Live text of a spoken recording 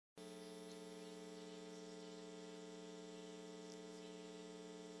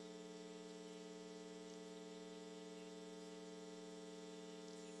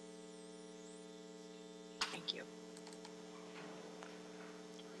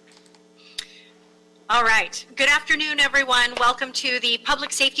All right. Good afternoon, everyone. Welcome to the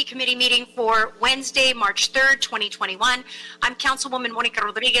Public Safety Committee meeting for Wednesday, March 3rd, 2021. I'm Councilwoman Monica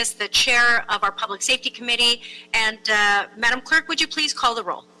Rodriguez, the chair of our Public Safety Committee. And Madam Clerk, would you please call the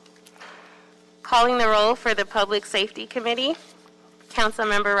roll? Calling the roll for the Public Safety Committee,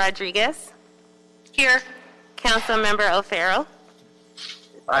 Councilmember Rodriguez. Here. Councilmember O'Farrell.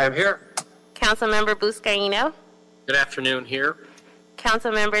 I am here. Councilmember Buscaino. Good afternoon, here.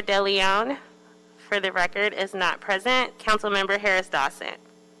 Councilmember De Leon, for the record, is not present. Councilmember Harris Dawson.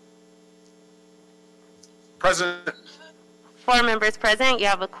 Present. 4 members present. You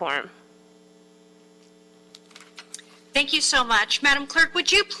have a quorum. Thank you so much. Madam Clerk,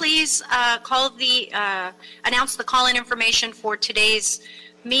 would you please announce the call-in information for today's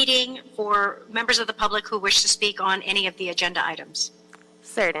meeting for members of the public who wish to speak on any of the agenda items?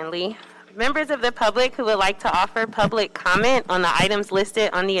 Certainly. Members of the public who would like to offer public comment on the items listed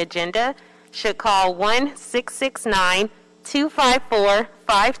on the agenda should call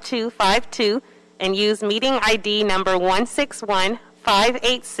 1-669-254-5252 and use meeting ID number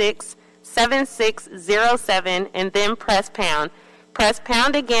 161-586-7607 and then press pound. Press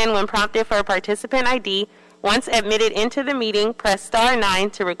pound again when prompted for a participant ID. Once admitted into the meeting, press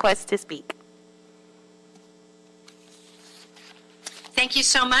 *9 to request to speak. Thank you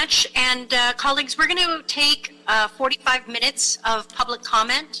so much. And colleagues, we're going to take 45 minutes of public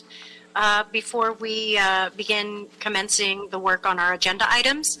comment before we begin commencing the work on our agenda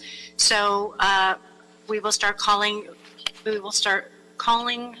items. So we will start calling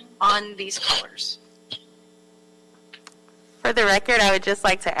on these callers. For the record, I would just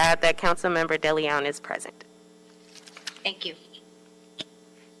like to add that Councilmember De Leon is present. Thank you.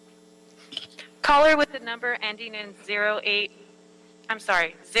 Caller with the number ending in 0918.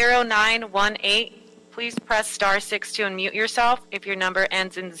 Please press *6 to unmute yourself. If your number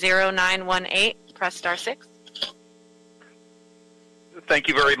ends in 0918, press *6. Thank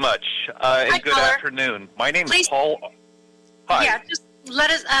you very much. And good afternoon. My name is Paul. Hi. Yeah, just let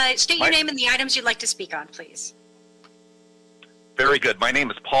us state your name and the items you'd like to speak on, please. Very good. My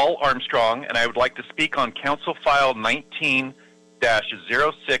name is Paul Armstrong, and I would like to speak on Council File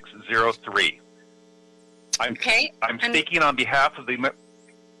 19-0603. I'm speaking on behalf of the... Go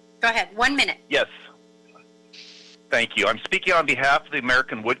ahead. 1 minute. Yes. Thank you. I'm speaking on behalf of the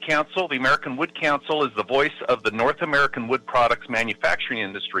American Wood Council. The American Wood Council is the voice of the North American wood products manufacturing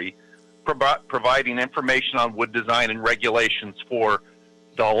industry, providing information on wood design and regulations for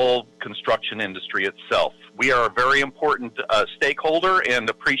the whole construction industry itself. We are a very important stakeholder and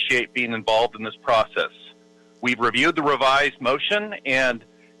appreciate being involved in this process. We've reviewed the revised motion, and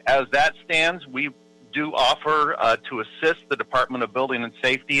as that stands, we do offer to assist the Department of Building and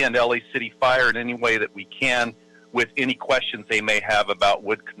Safety and LA City Fire in any way that we can with any questions they may have about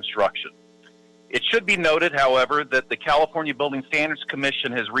wood construction. It should be noted, however, that the California Building Standards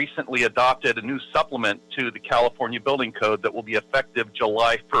Commission has recently adopted a new supplement to the California Building Code that will be effective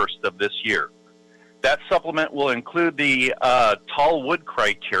July 1st of this year. That supplement will include the tall wood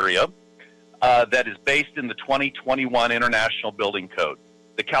criteria that is based in the 2021 International Building Code.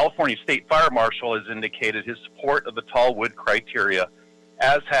 The California State Fire Marshal has indicated his support of the tall wood criteria,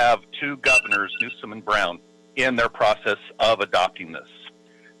 as have 2 governors, Newsom and Brown, in their process of adopting this.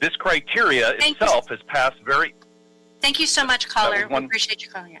 This criteria itself has passed very... Thank you so much, caller. We appreciate you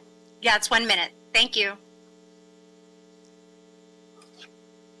calling in. Yeah, it's 1 minute. Thank you.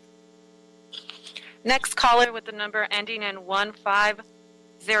 Next caller with the number ending in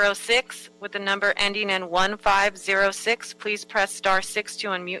 1506. With the number ending in 1506, please press *6 to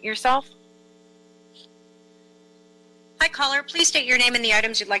unmute yourself. Hi, caller. Please state your name and the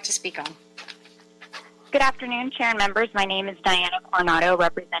items you'd like to speak on. Good afternoon, Chair and members. My name is Diana Coronado,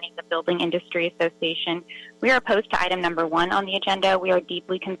 representing the Building Industry Association. We are opposed to item number 1 on the agenda. We are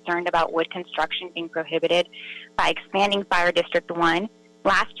deeply concerned about wood construction being prohibited by expanding Fire District 1.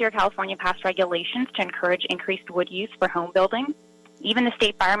 Last year, California passed regulations to encourage increased wood use for home building. Even the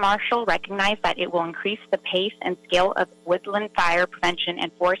State Fire Marshal recognized that it will increase the pace and scale of woodland fire prevention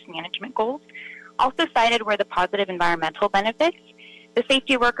and forest management goals. Also cited were the positive environmental benefits. The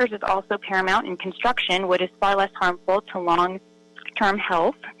safety of workers is also paramount in construction. Wood is far less harmful to long-term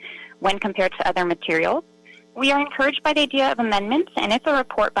health when compared to other materials. We are encouraged by the idea of amendments, and if a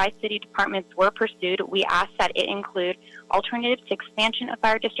report by city departments were pursued, we ask that it include alternatives to expansion of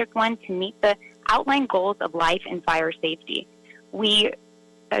Fire District 1 to meet the outlined goals of life and fire safety. We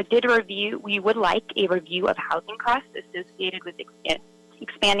would like a review of housing costs associated with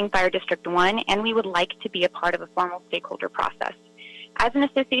expanding Fire District 1, and we would like to be a part of a formal stakeholder process. As an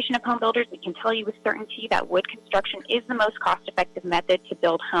association of home builders, we can tell you with certainty that wood construction is the most cost-effective method to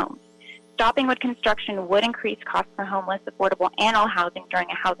build homes. stopping wood construction would increase costs for homeless, affordable, and all housing during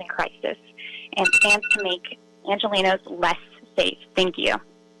a housing crisis and stands to make Angelenos less safe. Thank you.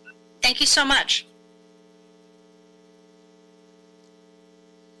 Thank you so much.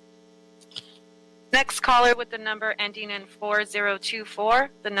 Next caller with the number ending in 4024.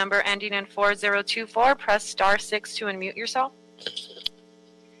 The number ending in 4024, press star 6 to unmute yourself.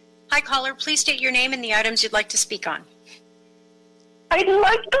 Hi, caller. Please state your name and the items you'd like to speak on. I'd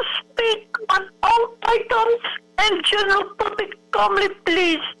like to speak on all items and general public comment,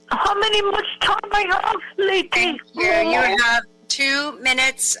 please. How much time I have, lady? Thank you. You have 2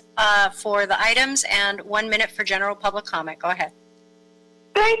 minutes for the items and 1 minute for general public comment. Go ahead.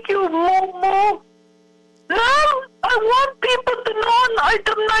 Thank you, Momo. Now, I want people to know on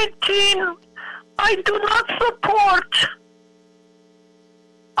item 19, I do not support.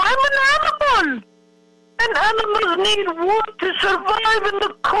 I'm an animal, and animals need wood to survive in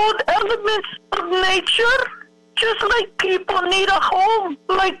the cold elements of nature, just like people need a home,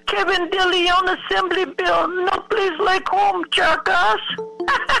 like Kevin De Leon Assembly Bill. No place like home, jackass.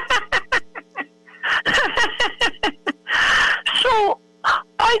 So,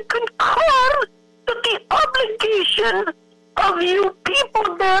 I concur that the obligation of you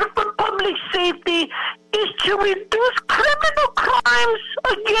people there for public safety is to reduce criminal crimes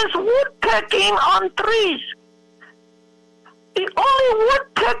against woodpecking on trees. The only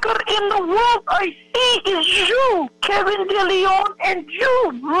woodpecker in the world I see is you, Kevin De Leon, and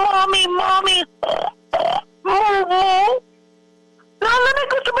you, mommy, moo. Now let me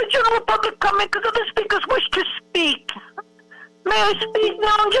go to my general public comment because other speakers wish to speak. May I speak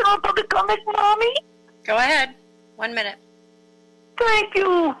now in general public comment, mommy? Go ahead. 1 minute. Thank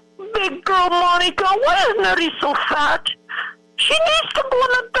you, big girl Monica. Why is Neri so fat? She needs to go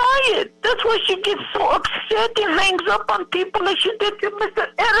on a diet. That's why she gets so upset and hangs up on people like she did to Mr.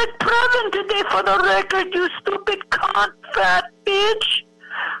 Eric Previn today, for the record, you stupid cunt, fat bitch.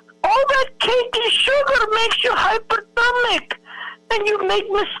 All that cake and sugar makes you hyperthermic. And you make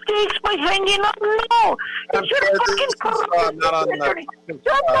mistakes by hanging up. No, it's your fucking corrupt.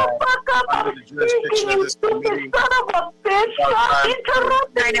 Shut the fuck up! I'm speaking, you stupid son of a bitch! Stop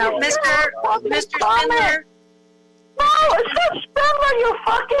interrupting. I know, Mr. Spindler. No, it's not Spindler, you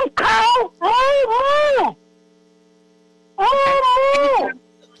fucking cow! Moo!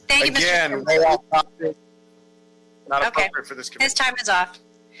 Thank you, Mr. Again, Spindler. way off topic. Not Okay. appropriate for this committee. His time is off.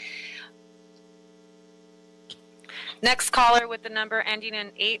 Next caller with the number ending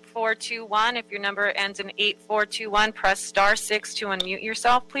in 8421. If your number ends in 8421, press star 6 to unmute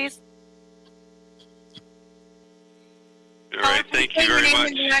yourself, please. All right, thank you very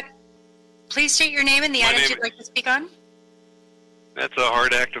much. Please state your name and the items you'd like to speak on. That's a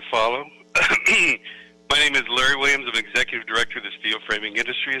hard act to follow. My name is Larry Williams. I'm Executive Director of the Steel Framing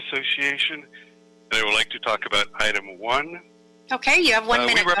Industry Association, and I would like to talk about item 1. Okay, you have 1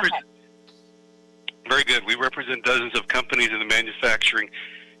 minute. Go ahead. Very good. We represent dozens of companies in the manufacturing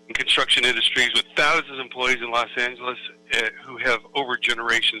and construction industries with thousands of employees in Los Angeles who have over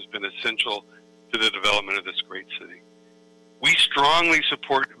generations been essential to the development of this great city. We strongly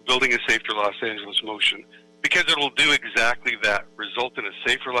support Building a Safer Los Angeles motion because it will do exactly that, result in a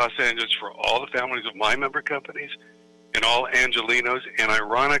safer Los Angeles for all the families of my member companies and all Angelenos, and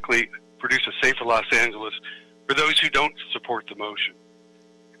ironically produce a safer Los Angeles for those who don't support the motion.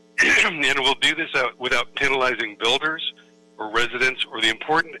 And we'll do this without penalizing builders or residents or the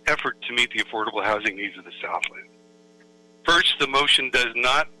important effort to meet the affordable housing needs of the Southland. First, the motion does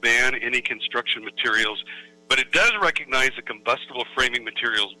not ban any construction materials, but it does recognize that combustible framing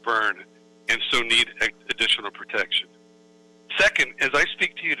materials burn and so need additional protection. Second, as I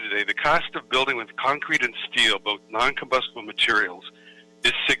speak to you today, the cost of building with concrete and steel, both non-combustible materials,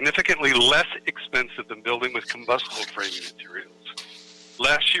 is significantly less expensive than building with combustible framing materials.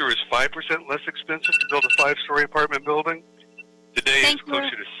 Last year was 5% less expensive to build a 5-story apartment building. Today it's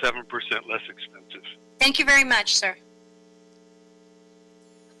closer to 7% less expensive. Thank you very much, sir.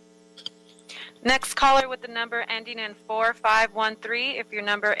 Next caller with the number ending in 4513. If your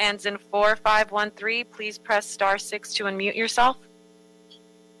number ends in 4513, please press star 6 to unmute yourself.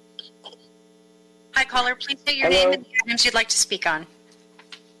 Hi, caller. Please state your name and the items you'd like to speak on.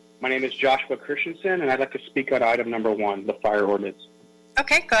 My name is Joshua Christensen, and I'd like to speak on item number 1, the fire ordinance.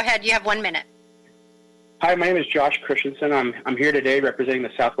 Okay, go ahead. You have 1 minute. Hi, my name is Josh Christensen. I'm here today representing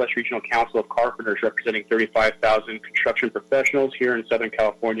the Southwest Regional Council of Carpenters, representing 35,000 construction professionals here in Southern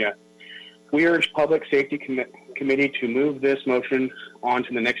California. We urge Public Safety Committee to move this motion on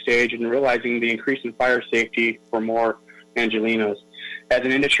to the next stage and realizing the increase in fire safety for more Angelenos. As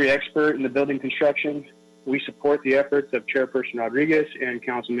an industry expert in the building construction we support the efforts of Chairperson Rodriguez and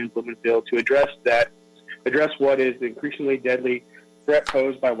Councilman Blumenfield to address what is the increasingly deadly threat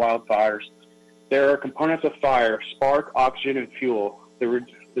posed by wildfires. There are components of fire: spark, oxygen, and fuel. The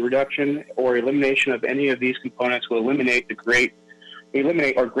reduction or elimination of any of these components will eliminate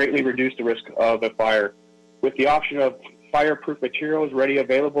or greatly reduce the risk of a fire. With the option of fireproof materials ready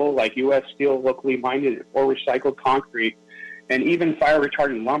available, like U.S. steel, locally mined or recycled concrete, and even fire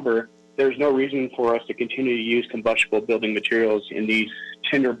retardant lumber, there's no reason for us to continue to use combustible building materials in these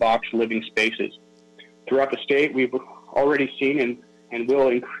tinderbox living spaces. Throughout the state, we've already seen and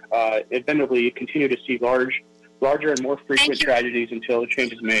will inevitably continue to see larger and more frequent tragedies until a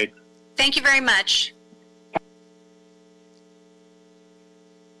change is made. Thank you very much.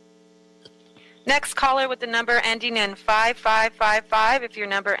 Next caller with the number ending in 5555. If your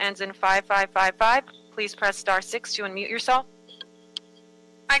number ends in 5555, please press star 6 to unmute yourself.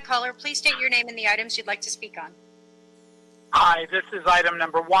 Hi, caller. Please state your name and the items you'd like to speak on. Hi, this is item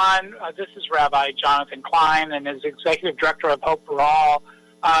number 1. This is Rabbi Jonathan Klein, and as Executive Director of Hope for All.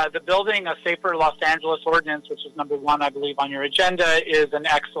 The Building a Safer Los Angeles Ordinance, which is number 1, I believe, on your agenda, is an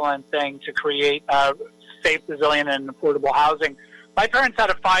excellent thing to create safe, resilient, and affordable housing. My parents had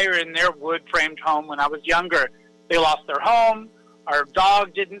a fire in their wood-framed home when I was younger. They lost their home. Our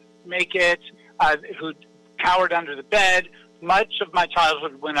dog didn't make it, who cowered under the bed. Much of my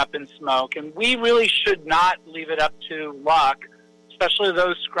childhood went up in smoke, and we really should not leave it up to luck, especially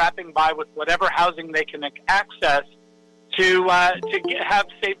those scrapping by with whatever housing they can access to have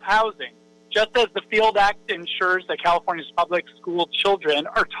safe housing. Just as the FIELD Act ensures that California's public school children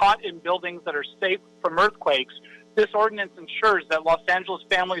are taught in buildings that are safe from earthquakes, this ordinance ensures that Los Angeles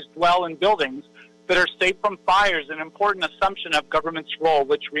families dwell in buildings that are safe from fires, an important assumption of government's role,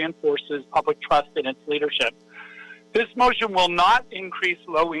 which reinforces public trust in its leadership. This motion will not increase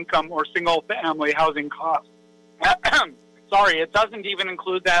low-income or single-family housing costs. Sorry, it doesn't even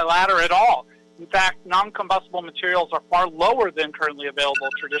include that latter at all. In fact, non-combustible materials are far lower than currently available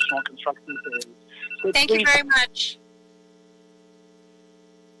traditional construction materials. So Thank you very much.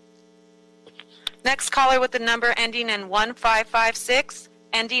 Next caller with the number ending in 1556.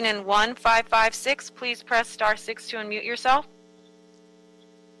 Ending in 1556, please press star 6 to unmute yourself.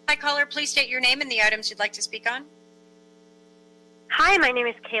 Hi, caller. Please state your name and the items you'd like to speak on. Hi, my name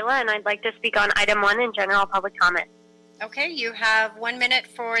is Kayla, and I'd like to speak on item 1 in general public comment. Okay, you have 1 minute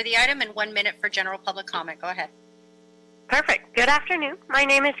for the item and 1 minute for general public comment. Go ahead. Perfect. Good afternoon. My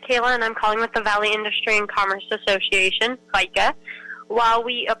name is Kayla, and I'm calling with the Valley Industry and Commerce Association, FICA. While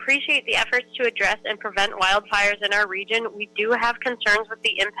we appreciate the efforts to address and prevent wildfires in our region, we do have concerns with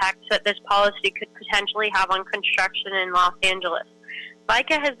the impacts that this policy could potentially have on construction in Los Angeles.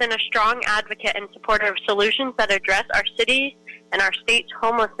 FICA has been a strong advocate and supporter of solutions that address our cities and our state's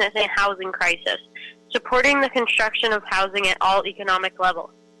homelessness and housing crisis, supporting the construction of housing at all economic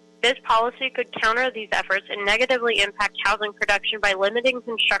levels. This policy could counter these efforts and negatively impact housing production by limiting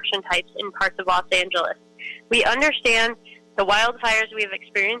construction types in parts of Los Angeles. We understand the wildfires we have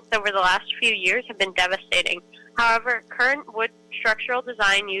experienced over the last few years have been devastating. However, current wood structural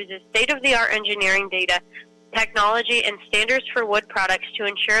design uses state-of-the-art engineering data, technology, and standards for wood products to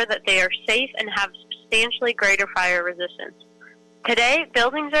ensure that they are safe and have substantially greater fire resistance. Today,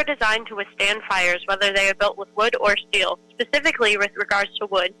 buildings are designed to withstand fires, whether they are built with wood or steel. Specifically, with regards to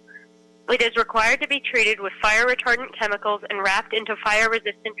wood, it is required to be treated with fire-retardant chemicals and wrapped into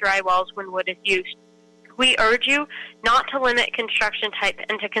fire-resistant drywalls when wood is used. We urge you not to limit construction type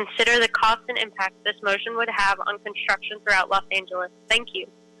and to consider the cost and impact this motion would have on construction throughout Los Angeles. Thank you.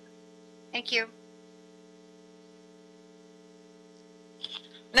 Thank you.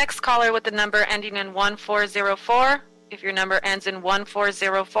 Next caller with the number ending in 1404. If your number ends in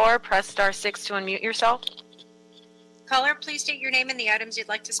 1404, press star 6 to unmute yourself. Caller, please state your name and the items you'd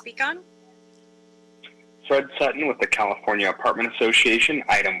like to speak on. Fred Sutton with the California Apartment Association,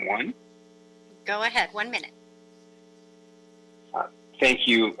 item 1. Go ahead, 1 minute. Thank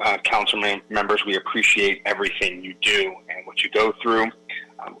you, council members. We appreciate everything you do and what you go through.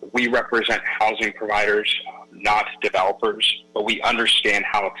 We represent housing providers, not developers, but we understand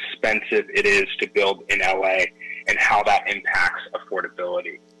how expensive it is to build in LA and how that impacts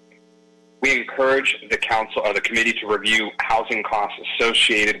affordability. We encourage the council or the committee to review housing costs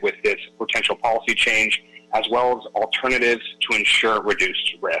associated with this potential policy change, as well as alternatives to ensure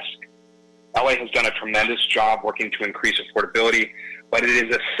reduced risk. LA has done a tremendous job working to increase affordability, but it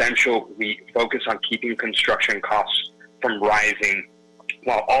is essential we focus on keeping construction costs from rising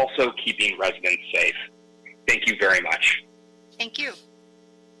while also keeping residents safe. Thank you very much. Thank you.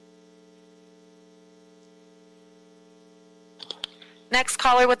 Next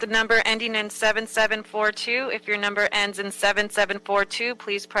caller with the number ending in 7742. If your number ends in 7742,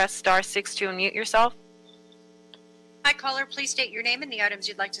 please press star 6 to unmute yourself. Hi, caller. Please state your name and the items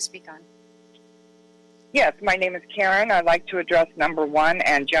you'd like to speak on. Yes, my name is Karen. I'd like to address number 1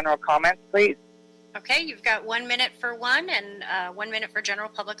 and general comments, please. Okay, you've got 1 minute for 1 and 1 minute for general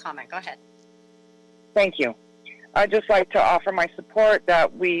public comment. Go ahead. Thank you. I'd just like to offer my support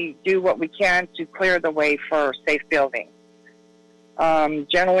that we do what we can to clear the way for safe building.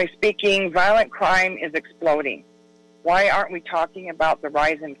 Generally speaking, violent crime is exploding. Why aren't we talking about the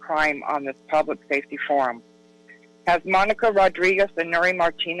rise in crime on this public safety forum? Has Monica Rodriguez and Nuri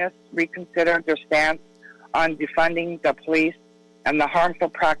Martinez reconsidered their stance on defunding the police and the harmful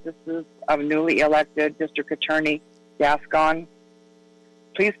practices of newly elected District Attorney Gascon?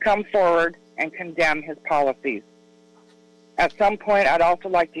 Please come forward and condemn his policies. At some point, I'd also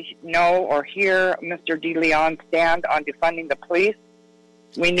like to know or hear Mr. DeLeon stand on defunding the police.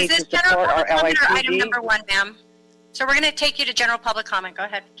 We need to support our LAPD. Item number 1, ma'am. So we're going to take you to general public comment. Go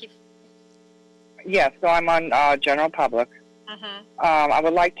ahead. Yes, so I'm on general public. I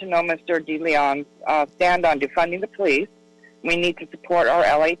would like to know Mr. DeLeon's stand on defunding the police. We need to support our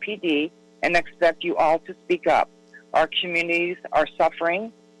LAPD and expect you all to speak up. Our communities are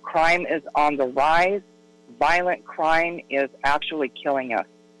suffering. Crime is on the rise. Violent crime is actually killing us.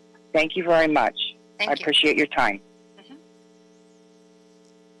 Thank you very much. I appreciate your time.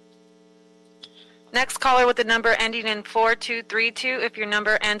 Next caller with the number ending in 4232. If your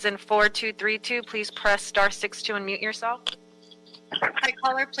number ends in 4232, please press star 6 to unmute yourself. Hi,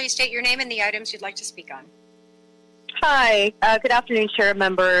 caller. Please state your name and the items you'd like to speak on. Hi. Good afternoon, Chair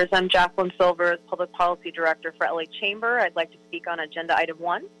members. I'm Jacqueline Silvers, Public Policy Director for LA Chamber. I'd like to speak on Agenda Item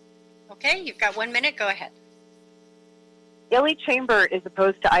 1. Okay, you've got 1 minute. Go ahead. LA Chamber is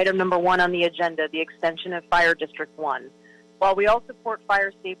opposed to item number 1 on the agenda, the extension of Fire District 1. While we all support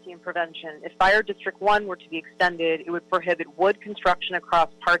fire safety and prevention, if Fire District 1 were to be extended, it would prohibit wood construction across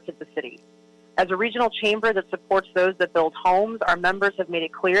parts of the city. As a regional chamber that supports those that build homes, our members have made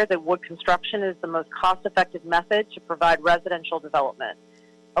it clear that wood construction is the most cost-effective method to provide residential development.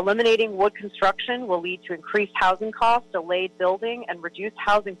 Eliminating wood construction will lead to increased housing costs, delayed building, and reduced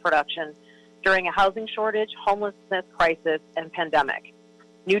housing production during a housing shortage, homelessness crisis, and pandemic.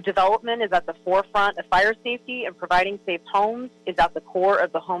 New development is at the forefront of fire safety, and providing safe homes is at the core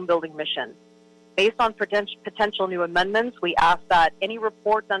of the home building mission. Based on potential new amendments, we ask that any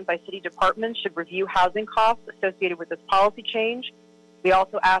report done by city departments should review housing costs associated with this policy change. We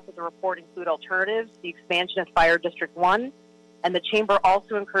also ask that the report include alternatives, the expansion of Fire District 1, and the Chamber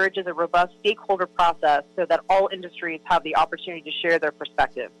also encourages a robust stakeholder process so that all industries have the opportunity to share their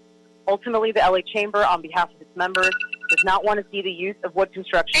perspective. Ultimately, the LA Chamber, on behalf of its members, does not want to see the use of wood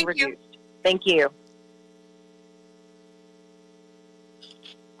construction reduced. Thank you.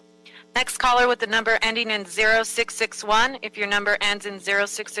 Next caller with the number ending in 0661. If your number ends in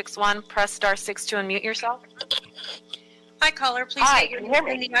 0661, press star 6 to unmute yourself. Hi, caller. Please state your name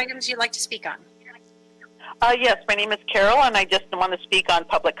and the items you'd like to speak on. Yes, my name is Carol, and I just want to speak on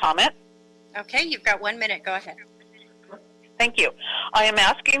public comment. Okay, you've got 1 minute. Go ahead. Thank you. I am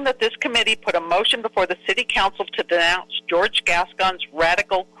asking that this committee put a motion before the City Council to denounce George Gascon's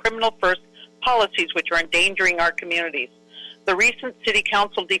radical criminal-first policies which are endangering our communities. The recent City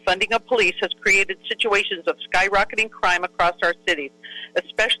Council defunding of police has created situations of skyrocketing crime across our cities,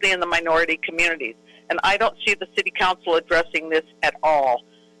 especially in the minority communities, and I don't see the City Council addressing this at all.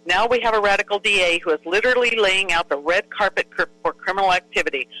 Now we have a radical DA who is literally laying out the red carpet for criminal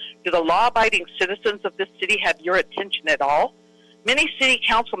activity. Do the law-abiding citizens of this city have your attention at all? Many city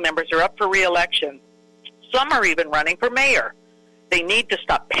council members are up for re-election. Some are even running for mayor. They need to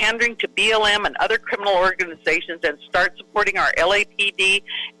stop pandering to BLM and other criminal organizations and start supporting our LAPD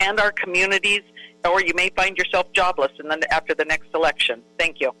and our communities, or you may find yourself jobless after the next election.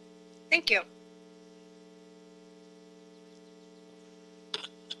 Thank you. Thank you.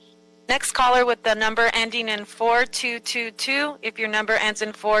 Next caller with the number ending in 4222. If your number ends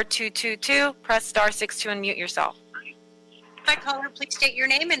in 4222, press star 6 to unmute yourself. Hi, caller. Please state your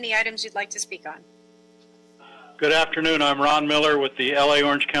name and the items you'd like to speak on. Good afternoon. I'm Ron Miller with the LA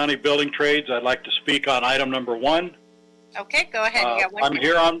Orange County Building Trades. I'd like to speak on item number 1. Okay, go ahead. You got 1 I'm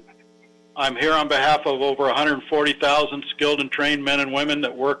minute. I'm here on behalf of over 140,000 skilled and trained men and women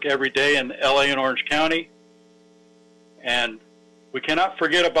that work every day in LA and Orange County. And we cannot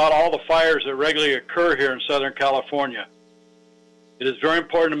forget about all the fires that regularly occur here in Southern California. It is very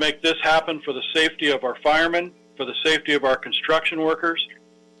important to make this happen for the safety of our firemen, for the safety of our construction workers,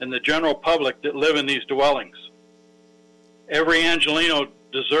 and the general public that live in these dwellings. Every Angelino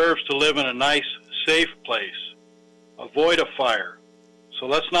deserves to live in a nice, safe place, avoid a fire, So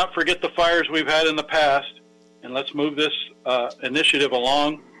let's not forget the fires we've had in the past, and let's move this initiative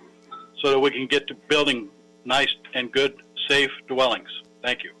along so that we can get to building nice and good, safe dwellings.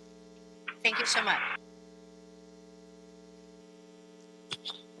 Thank you. Thank you so much.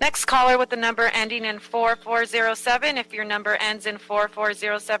 Next caller with the number ending in 4407. If your number ends in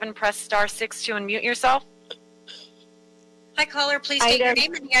 4407, press star 6 to unmute yourself. Hi, caller. Please state your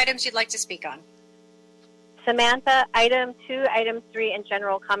name and the items you'd like to speak on. Samantha, item 2, item 3, and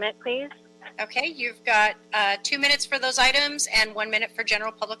general comment, please. Okay, you've got 2 minutes for those items and 1 minute for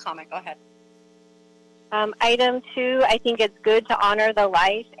general public comment. Go ahead. Item 2, I think it's good to honor the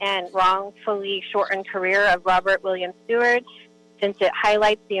life and wrongfully shortened career of Robert William Stewart, since it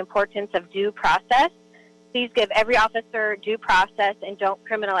highlights the importance of due process. Please give every officer due process and don't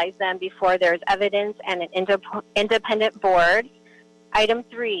criminalize them before there's evidence and an independent board. Item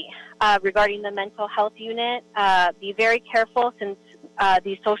 3, regarding the mental health unit, be very careful since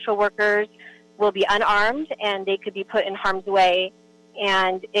these social workers will be unarmed and they could be put in harm's way.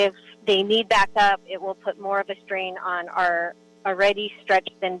 And if they need backup, it will put more of a strain on our already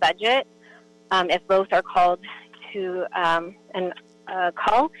stretched thin budget if both are called to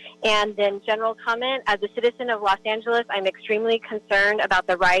call. And then general comment, as a citizen of Los Angeles, I'm extremely concerned about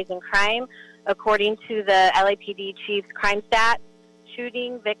the rise in crime. According to the LAPD chief's crime stat,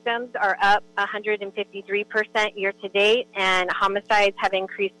 shooting victims are up 153% year to date, and homicides have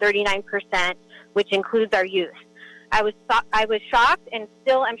increased 39%, which includes our youth. I was shocked and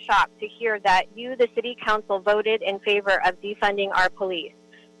still am shocked to hear that you, the City Council, voted in favor of defunding our police.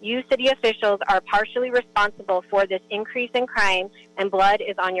 You city officials are partially responsible for this increase in crime, and blood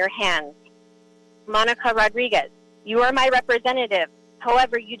is on your hands. Monica Rodriguez, you are my representative.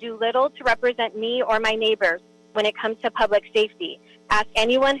 However, you do little to represent me or my neighbors when it comes to public safety. Ask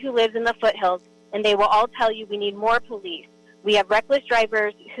anyone who lives in the foothills, and they will all tell you we need more police. We have reckless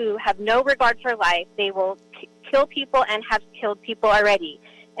drivers who have no regard for life. They will kill people and have killed people already,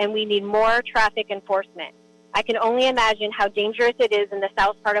 and we need more traffic enforcement. I can only imagine how dangerous it is in the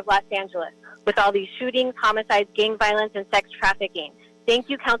south part of Los Angeles with all these shootings, homicides, gang violence, and sex trafficking. Thank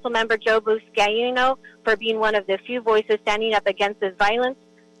you, Councilmember Joe Buscaino, for being one of the few voices standing up against this violence,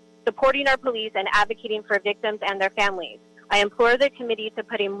 supporting our police, and advocating for victims and their families. I implore the committee to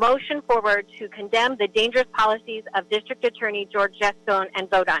put a motion forward to condemn the dangerous policies of District Attorney George Jestone and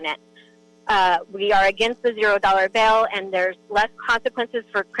vote on it. We are against the $0 bail, and there's less consequences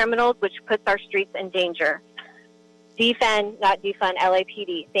for criminals, which puts our streets in danger. Defund, not defund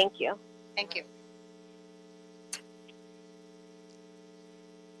LAPD. Thank you. Thank you.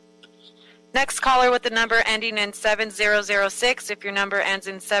 Next caller with the number ending in 7006. If your number ends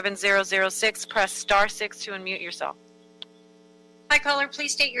in 7006, press star 6 to unmute yourself. Hi, caller.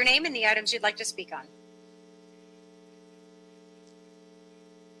 Please state your name and the items you'd like to speak on.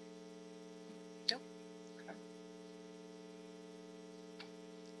 Nope.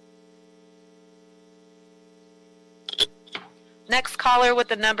 Next caller with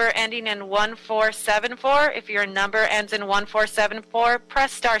the number ending in 1474. If your number ends in 1474,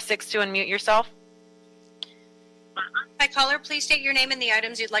 press star 6 to unmute yourself. Hi, caller. Please state your name and the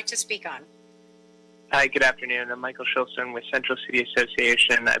items you'd like to speak on. Hi, good afternoon. I'm Michael Shilson with Central City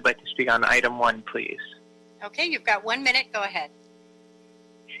Association. I'd like to speak on item 1, please. Okay, you've got 1 minute. Go ahead.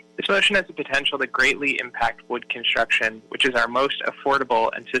 This motion has the potential to greatly impact wood construction, which is our most affordable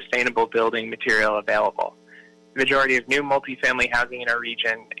and sustainable building material available. The majority of new multifamily housing in our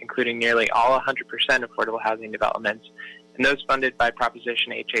region, including nearly all 100% affordable housing developments, and those funded by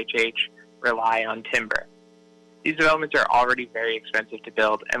Proposition HHH, rely on timber. These developments are already very expensive to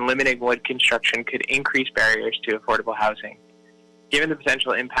build, and limiting wood construction could increase barriers to affordable housing. Given the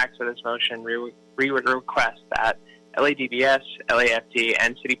potential impacts of this motion, we would request that LADBS, LAFD,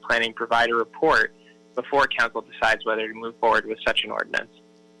 and City Planning provide a report before Council decides whether to move forward with such an ordinance.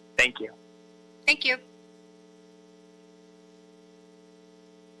 Thank you. Thank you.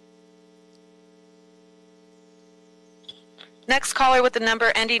 Next caller with the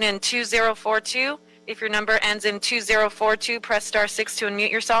number ending in 2042. If your number ends in 2042, press star 6 to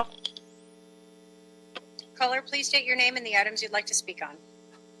unmute yourself. Caller, please state your name and the items you'd like to speak on.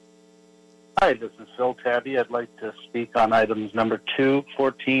 Hi, this is Phil Tabby. I'd like to speak on items number 2,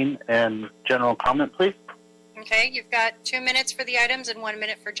 14, and general comment, please. Okay, you've got 2 minutes for the items and 1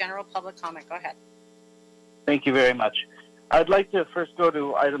 minute for general public comment. Go ahead. Thank you very much. I'd like to first go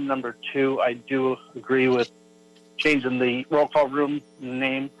to item number 2. I do agree with changing the roll call room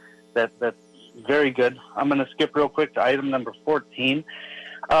name. That's very good. I'm going to skip real quick to item number 14.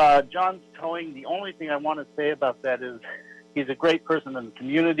 John's Towing, the only thing I want to say about that is He's a great person in the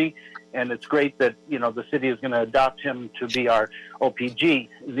community, and it's great that, you know, the city is going to adopt him to be our OPG.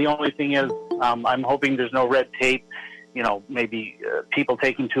 The only thing is, I'm hoping there's no red tape, you know, maybe people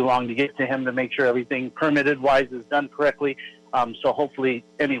taking too long to get to him to make sure everything permitted-wise is done correctly. So hopefully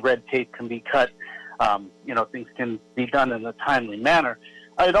any red tape can be cut. You know, things can be done in a timely manner.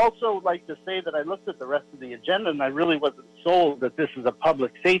 I'd also like to say that I looked at the rest of the agenda, and I really wasn't sold that this is a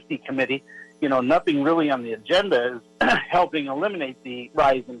public safety committee. You know, nothing really on the agenda is helping eliminate the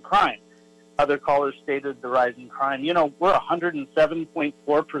rise in crime. Other callers stated the rise in crime. You know, we're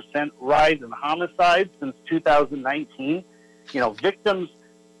 107.4% rise in homicides since 2019. You know, victims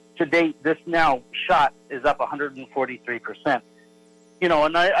to date, this now shot is up 143%. You know,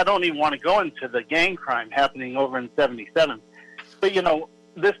 and I don't even want to go into the gang crime happening over in 77. But, you know,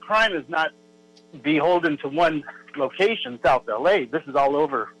 this crime is not beholden to one location, South LA. This is all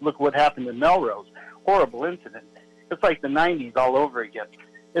over. Look what happened in Melrose. Horrible incident. It's like the 90s all over again.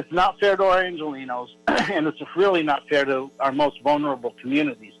 It's not fair to our Angelenos, and it's really not fair to our most vulnerable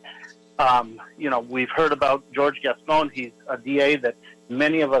communities. You know, we've heard about George Gascon. He's a DA that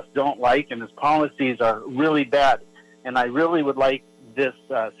many of us don't like, and his policies are really bad. And I really would like this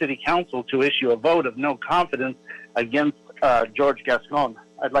city council to issue a vote of no confidence against George Gascon.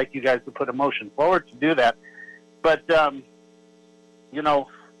 I'd like you guys to put a motion forward to do that. But, you know,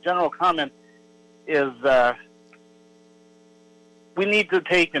 general comment is we need to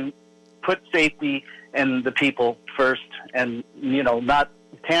take and put safety and the people first, and, you know, not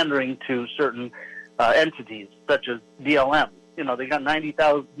pandering to certain entities such as BLM. You know, they got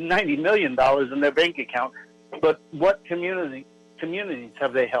 $90 million in their bank account, but what communities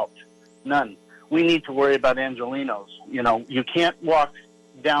have they helped? None. We need to worry about Angelenos. You know, you can't walk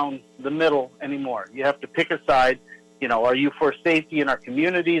down the middle anymore. You have to pick a side. You know, are you for safety in our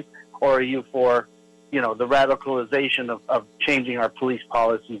communities, or are you for, you know, the radicalization of changing our police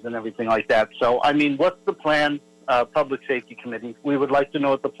policies and everything like that? So, I mean, what's the plan, Public Safety Committee? We would like to know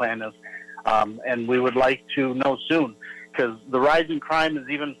what the plan is, and we would like to know soon, because the rise in crime is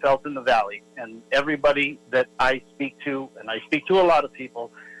even felt in the Valley, and everybody that I speak to, and I speak to a lot of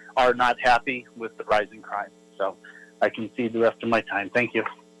people, are not happy with the rise in crime. So I can see the rest of my time. Thank you.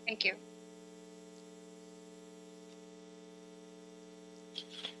 Thank you.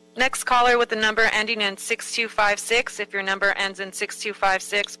 Next caller with the number ending in 6256. If your number ends in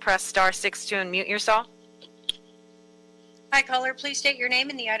 6256, press star 6 to unmute yourself. Hi, caller. Please state your name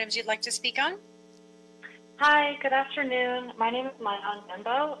and the items you'd like to speak on. Hi, good afternoon. My name is Mayan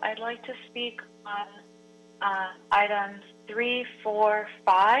Membo. I'd like to speak on items 3, 4,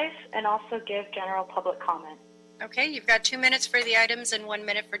 5, and also give general public comment. Okay, you've got 2 minutes for the items and 1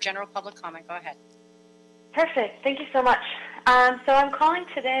 minute for general public comment. Go ahead. Perfect. Thank you so much. So I'm calling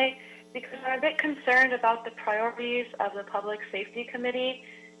today because I'm a bit concerned about the priorities of the Public Safety Committee.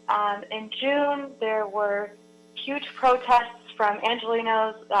 In June, there were huge protests from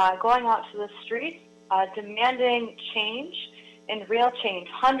Angelenos going out to the streets, demanding change and real change,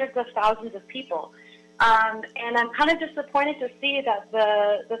 hundreds of thousands of people. And I'm kind of disappointed to see that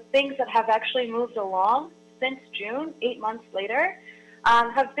the things that have actually moved along since June, 8 months later,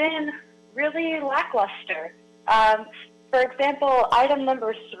 have been really lackluster. For example, item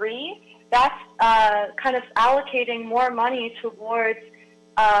number 3, that's kind of allocating more money towards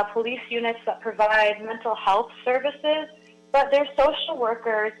police units that provide mental health services, but they're social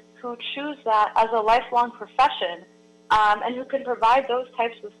workers who choose that as a lifelong profession, and who can provide those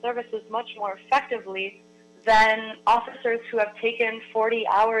types of services much more effectively than officers who have taken 40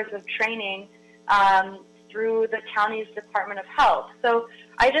 hours of training through the county's Department of Health. So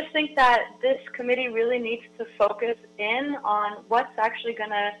I just think that this committee really needs to focus in on what's actually going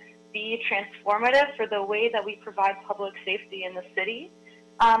to be transformative for the way that we provide public safety in the city.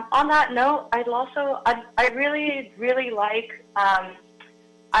 On that note, I really, really like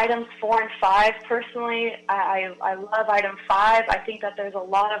items 4 and 5. Personally, I love item 5. I think that there's a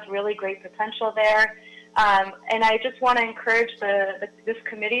lot of really great potential there. And I just want to encourage this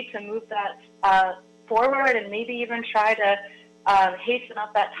committee to move that forward and maybe even try to hasten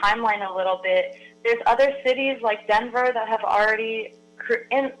up that timeline a little bit. There's other cities like Denver that have already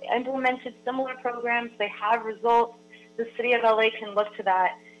implemented similar programs. They have results. The city of LA can look to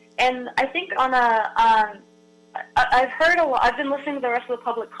that. And I think I've heard a lot, I've been listening to the rest of the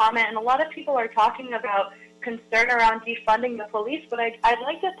public comment, and a lot of people are talking about concern around defunding the police, but I'd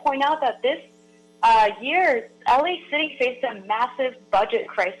like to point out that this year, LA City faced a massive budget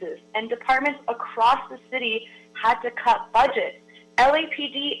crisis, and departments across the city had to cut budgets.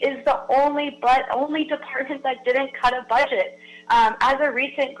 LAPD is the only department that didn't cut a budget. As a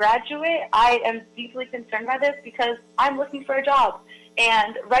recent graduate, I am deeply concerned by this because I'm looking for a job.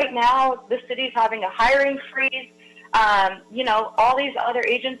 And right now, the city's having a hiring freeze. You know, all these other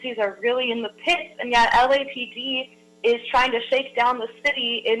agencies are really in the pits, and yet LAPD is trying to shake down the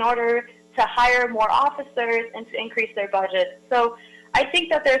city in order to hire more officers and to increase their budget. So I think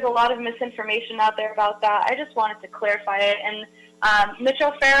that there's a lot of misinformation out there about that. I just wanted to clarify it. And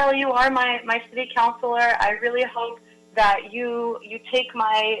Mitchell Farrell, you are my city councilor. I really hope that you take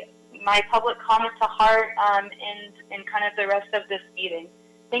my public comment to heart in kind of the rest of this meeting.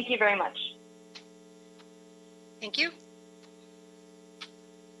 Thank you very much. Thank you.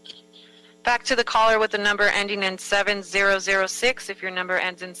 Back to the caller with the number ending in 7006. If your number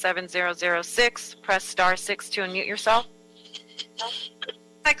ends in 7006, press star 6 to unmute yourself.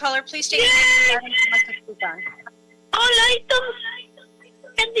 Hi, caller. Please state your name and the item you'd like to speak on. All items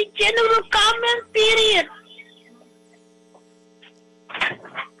in the general comment period.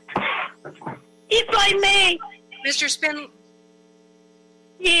 If I may. Mr. Spindler.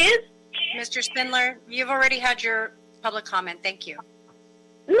 Yes? Mr. Spindler, you've already had your public comment. Thank you.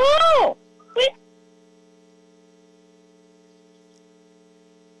 No! Wait.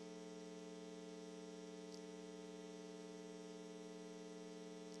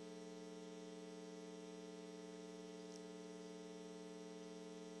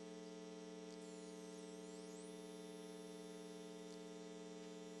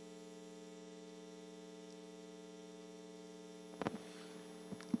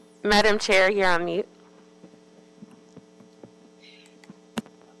 Madam Chair, you're on mute.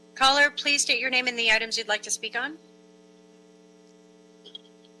 Caller, please state your name and the items you'd like to speak on.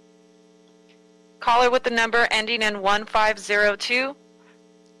 Caller with the number ending in 1502.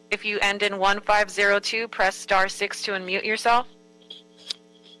 If you end in 1502, press star 6 to unmute yourself.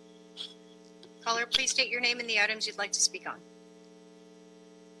 Caller, please state your name and the items you'd like to speak on.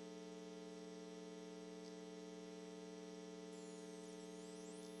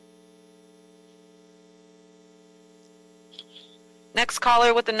 Next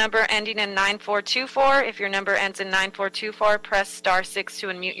caller with the number ending in 9424. If your number ends in 9424, press star 6 to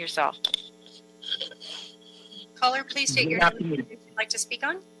unmute yourself. Caller, please state your name and the items you'd like to speak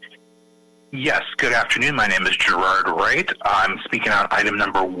on. Yes, good afternoon. My name is Gerard Wright. I'm speaking on item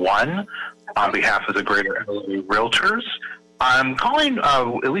number 1 on behalf of the Greater LA Realtors. I'm calling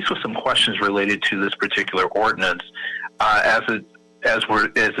at least with some questions related to this particular ordinance as it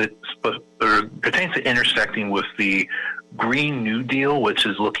pertains to intersecting with the Green New Deal, which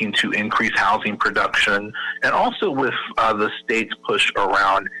is looking to increase housing production, and also with the state's push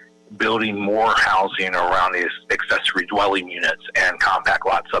around building more housing around these accessory dwelling units and compact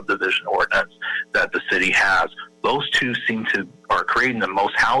lot subdivision ordinance that the city has. Those two are creating the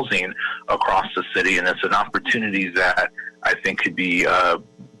most housing across the city, and it's an opportunity that I think could be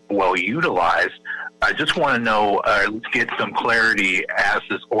well utilized. I just want to know, get some clarity as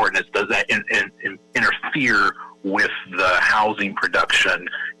this ordinance, does that interfere with the housing production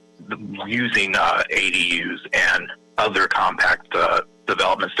using ADUs and other compact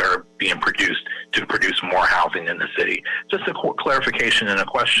developments that are being produced to produce more housing in the city? Just a clarification and a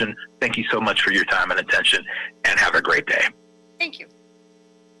question. Thank you so much for your time and attention, and have a great day. Thank you.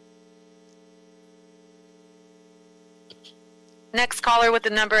 Next caller with the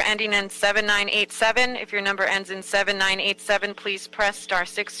number ending in 7987. If your number ends in 7987, please press star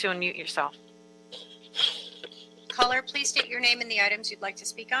 6 to unmute yourself. Caller, please state your name and the items you'd like to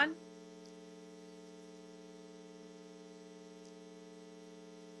speak on.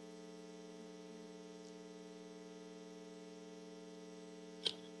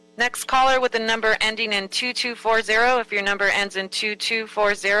 Next caller with the number ending in 2240. If your number ends in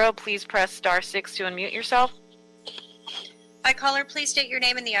 2240, please press star 6 to unmute yourself. Hi, caller, please state your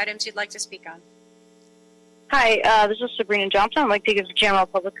name and the items you'd like to speak on. Hi, this is Sabrina Johnson. I'd like to give a general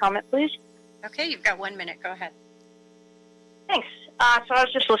public comment, please. Okay, you've got 1 minute. Go ahead. Thanks. So I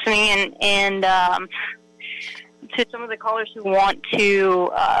was just listening and to some of the callers who want to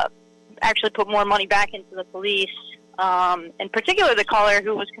actually put more money back into the police, in particular the caller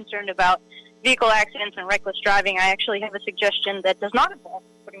who was concerned about vehicle accidents and reckless driving. I actually have a suggestion that does not involve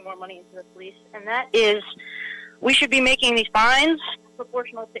putting more money into the police, and that is we should be making these fines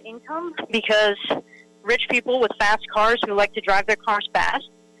proportional to income, because rich people with fast cars who like to drive their cars fast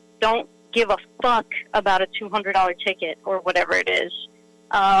don't give a fuck about a $200 ticket or whatever it is.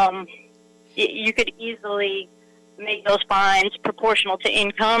 You could easily make those fines proportional to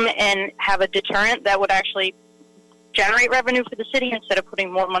income and have a deterrent that would actually generate revenue for the city instead of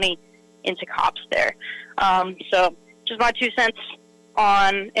putting more money into cops there. So just my 2 cents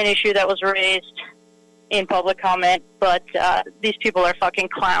on an issue that was raised in public comment, but these people are fucking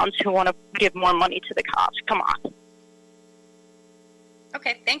clowns who want to give more money to the cops. Come on.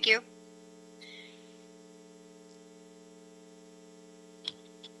 Okay, thank you.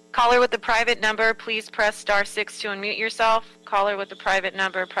 Caller with the private number, please press star 6 to unmute yourself. Caller with the private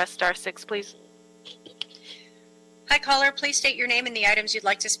number, press star 6, please. Hi, caller. Please state your name and the items you'd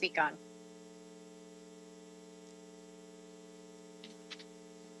like to speak on.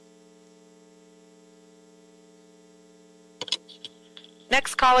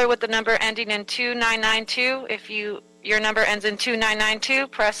 Next caller with the number ending in 2992. If your number ends in 2992,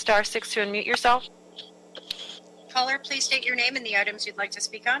 press star 6 to unmute yourself. Caller, please state your name and the items you'd like to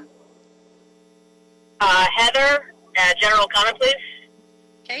speak on. Heather, general comment, please.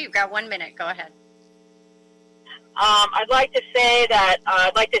 Okay, you've got 1 minute. Go ahead. I'd like to say that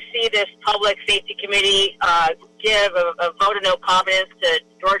I'd like to see this Public Safety Committee give a vote of no confidence to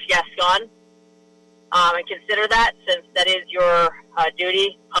George Gascon and consider that, since that is your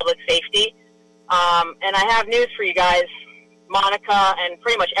duty, public safety. And I have news for you guys, Monica, and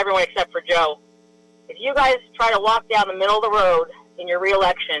pretty much everyone except for Joe. If you guys try to walk down the middle of the road in your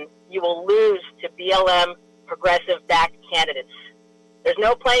re-election, you will lose to BLM progressive-backed candidates. There's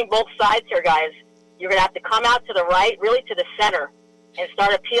no playing both sides here, guys. You're going to have to come out to the right, really to the center, and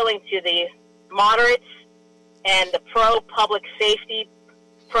start appealing to the moderates and the pro-public safety,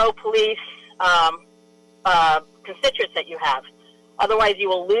 pro-police constituents that you have. Otherwise, you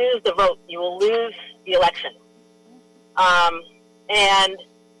will lose the vote. You will lose the election. And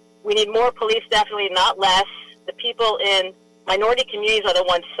we need more police, definitely, not less. The people in minority communities are the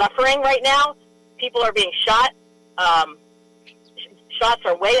ones suffering right now. People are being shot. Shots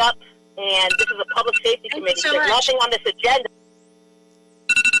are way up. And this is a public safety committee. So there's nothing on this agenda.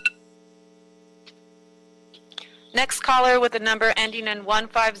 Next caller with the number ending in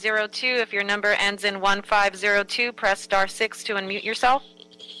 1502. If your number ends in 1502, press star 6 to unmute yourself.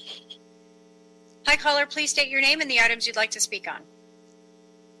 Hi, caller. Please state your name and the items you'd like to speak on.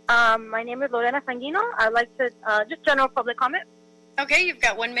 My name is Lorena Sanguino. I'd like to, just general public comment. Okay, you've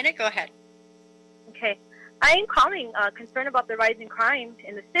got 1 minute. Go ahead. Okay. I am calling concerned about the rising crime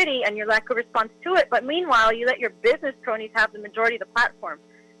in the city and your lack of response to it, but meanwhile, you let your business cronies have the majority of the platform.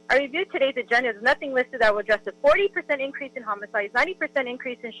 I reviewed today's agenda. There's nothing listed that will address a 40% increase in homicides, 90%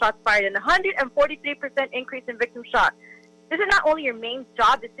 increase in shots fired, and 143% increase in victims shot. This is not only your main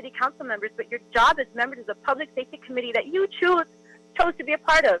job as city council members, but your job as members of the Public Safety Committee that you chose to be a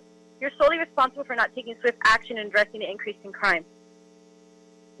part of. You're solely responsible for not taking swift action and addressing the increase in crime.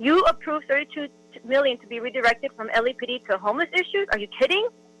 You approved $32 million to be redirected from LAPD to homeless issues. Are you kidding?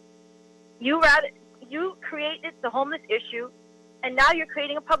 You created the homeless issue, and now you're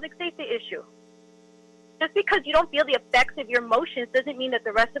creating a public safety issue. Just because you don't feel the effects of your motions doesn't mean that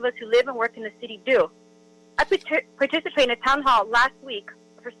the rest of us who live and work in the city do. I participated in a town hall last week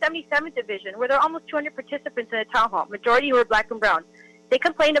for 77th Division, where there are almost 200 participants in a town hall. Majority were black and brown. They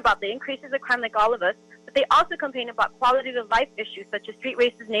complained about the increases of crime like all of us, but they also complain about quality of life issues such as street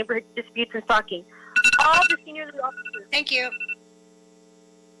races, neighborhood disputes, and stalking. All the senior officers. Thank you.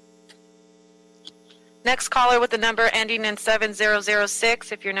 Next caller with the number ending in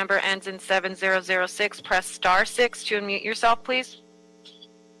 7006. If your number ends in 7006, press star 6 to unmute yourself, please.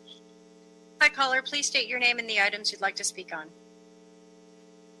 Hi, caller. Please state your name and the items you'd like to speak on.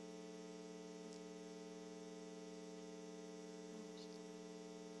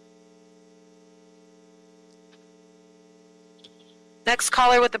 Next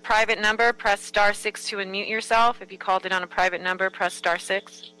caller with the private number, press star 6 to unmute yourself. If you called in on a private number, press star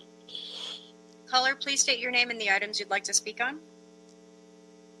 6. Caller, please state your name and the items you'd like to speak on.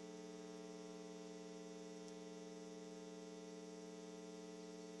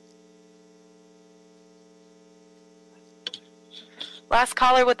 Last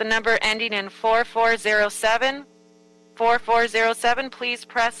caller with the number ending in 4407. 4407, please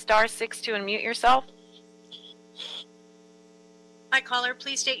press star 6 to unmute yourself. Hi, caller.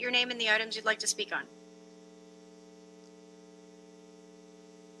 Please state your name and the items you'd like to speak on.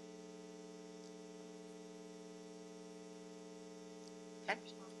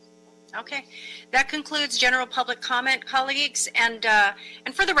 Okay. That concludes general public comment, colleagues. And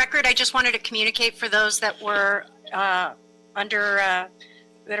for the record, I just wanted to communicate for those that were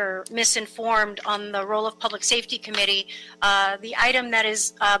that are misinformed on the role of Public Safety Committee. The item that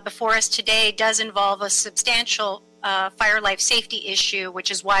is before us today does involve a substantial fire life safety issue,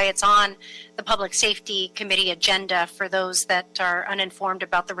 which is why it's on the Public Safety Committee agenda for those that are uninformed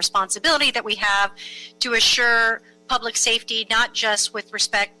about the responsibility that we have to assure public safety, not just with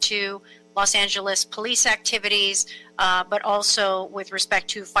respect to Los Angeles police activities, but also with respect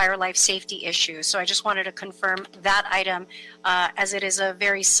to fire life safety issues. So I just wanted to confirm that item as it is a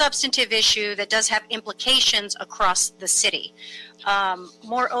very substantive issue that does have implications across the city.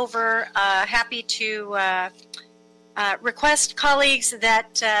 Moreover, happy to request colleagues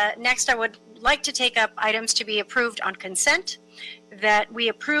that next I would like to take up items to be approved on consent, that we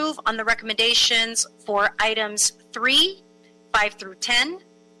approve on the recommendations for items 3, 5 through 10,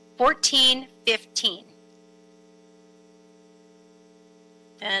 14, 15.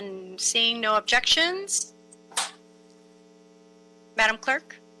 And seeing no objections, Madam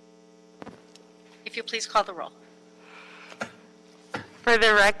Clerk, if you please call the roll. For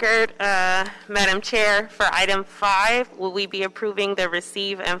the record, Madam Chair, for item 5, will we be approving the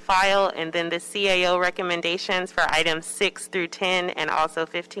receive and file and then the CAO recommendations for items 6 through 10 and also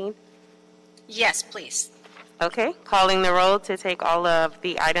 15? Yes, please. Okay, calling the roll to take all of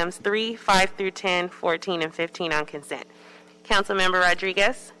the items 3, 5 through 10, 14, and 15 on consent. Councilmember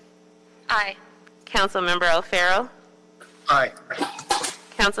Rodriguez? Aye. Councilmember O'Farrell? Aye.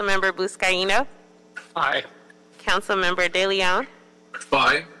 Councilmember Buscaino? Aye. Councilmember De Leon?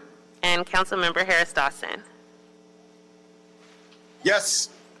 Aye. And Councilmember Harris Dawson? Yes.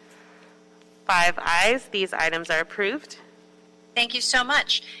 5 ayes. These items are approved. Thank you so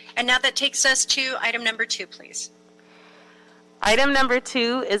much. And now that takes us to item number 2, please. Item number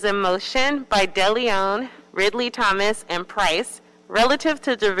 2 is a motion by De Leon, Ridley Thomas, and Price relative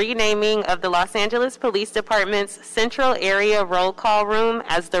to the renaming of the Los Angeles Police Department's Central Area Roll Call Room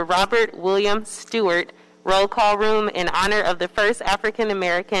as the Robert William Stewart Roll Call Room in honor of the first African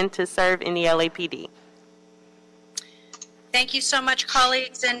American to serve in the LAPD. Thank you so much,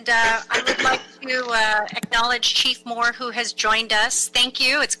 colleagues, and I would like to acknowledge Chief Moore, who has joined us. Thank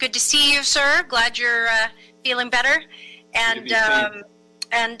you. It's good to see you, sir. Glad you're feeling better. And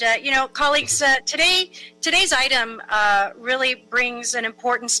you know, colleagues, today's item really brings an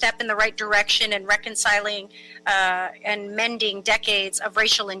important step in the right direction in reconciling and mending decades of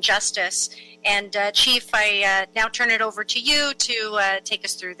racial injustice. And Chief, I now turn it over to you to take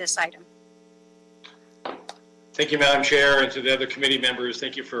us through this item. Thank you, Madam Chair, and to the other committee members.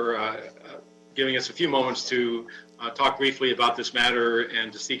 Thank you for giving us a few moments to talk briefly about this matter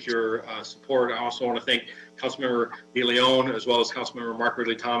and to seek your support. I also want to thank Councilmember De Leon, as well as Councilmember Mark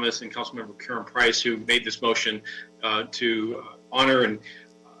Ridley Thomas and Councilmember Karen Price, who made this motion to honor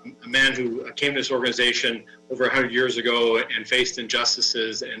a man who came to this organization over 100 years ago and faced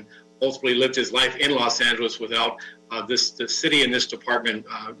injustices and ultimately lived his life in Los Angeles without the city and this department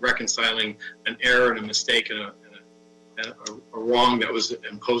reconciling an error and a mistake and a wrong that was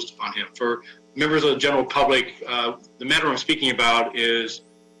imposed upon him. For members of the general public, the matter I'm speaking about is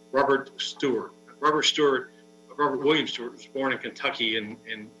Robert Stewart. Robert William Stewart was born in Kentucky in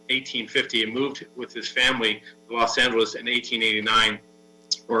 1850 and moved with his family to Los Angeles in 1889,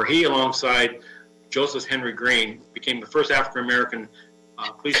 where he, alongside Joseph Henry Green, became the first African-American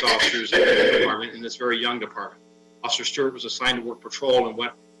police officers in the department, in this very young department. Officer Stewart was assigned to work patrol in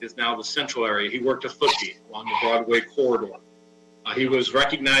what is now the Central area. He worked a footbeat along the Broadway corridor. He was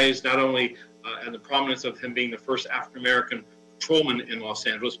recognized not only in the prominence of him being the first African-American patrolman in Los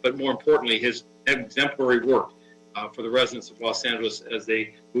Angeles, but more importantly, his exemplary work for the residents of Los Angeles as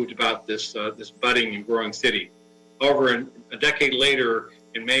they moved about this budding and growing city. However, a decade later,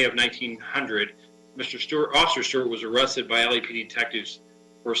 in May of 1900, Officer Stewart was arrested by LAPD detectives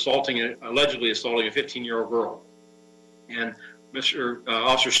for allegedly assaulting a 15-year-old girl. And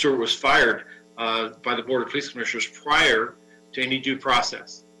Officer Stewart was fired by the Board of Police Commissioners prior to any due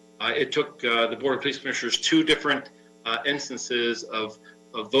process. It took the Board of Police Commissioners 2 different instances of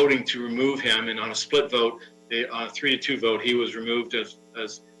voting to remove him, and on a split vote, on a 3-2 vote, he was removed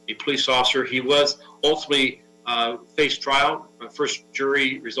as a police officer. He was ultimately faced trial, first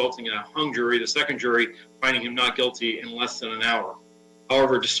jury resulting in a hung jury, the second jury finding him not guilty in less than an hour.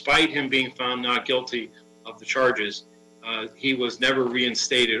 However, despite him being found not guilty of the charges, he was never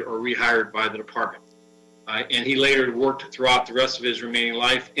reinstated or rehired by the department. And he later worked throughout the rest of his remaining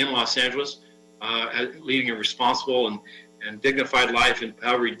life in Los Angeles, leading a responsible and dignified life. And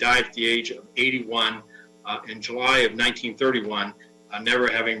however, he died at the age of 81 in July of 1931, never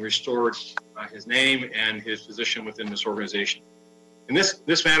having restored his name and his position within this organization. And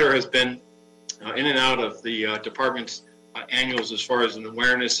this matter has been in and out of the department's annuals as far as an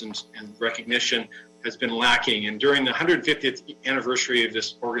awareness and recognition has been lacking. And during the 150th anniversary of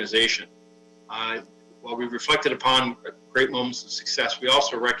this organization, while we reflected upon great moments of success, we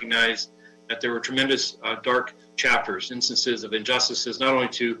also recognized that there were tremendous dark chapters, instances of injustices, not only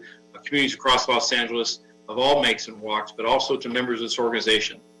to communities across Los Angeles of all makes and walks, but also to members of this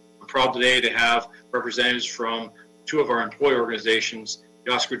organization. proud today to have representatives from two of our employee organizations,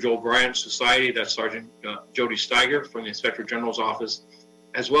 the Oscar Joel Bryant Society, that's Sergeant Jody Steiger from the Inspector General's office,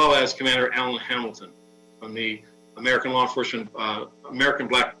 as well as Commander Alan Hamilton from the American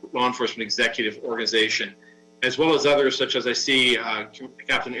Black Law Enforcement Executive Organization, as well as others such as I see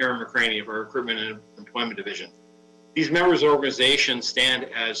Captain Aaron McCraney of our Recruitment and Employment Division. These members of the organization stand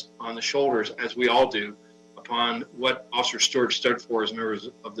as on the shoulders, as we all do, upon what Officer Stewart stood for as members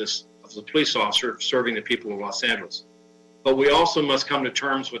of the police officer serving the people of Los Angeles. But we also must come to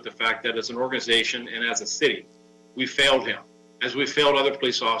terms with the fact that as an organization and as a city, we failed him, as we failed other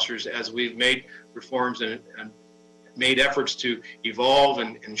police officers, as we've made reforms and made efforts to evolve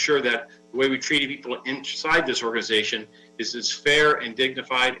and ensure that the way we treat people inside this organization is as fair and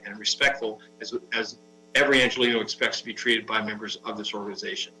dignified and respectful as every Angelino expects to be treated by members of this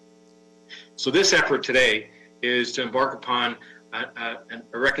organization. So this effort today is to embark upon a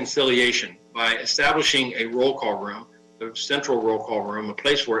reconciliation by establishing a roll call room, the central roll call room, a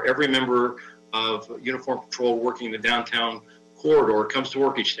place where every member of Uniform Patrol working the downtown corridor comes to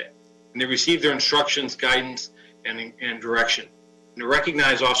work each day. And they receive their instructions, guidance, and direction. And to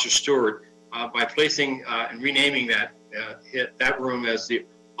recognize Officer Stewart by placing and renaming that room as the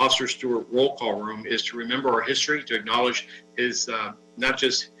Officer Stewart Roll Call Room is to remember our history, to acknowledge his not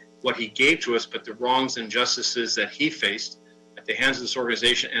just what he gave to us, but the wrongs and injustices that he faced at the hands of this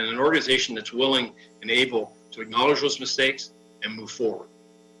organization, and an organization that's willing and able to acknowledge those mistakes and move forward.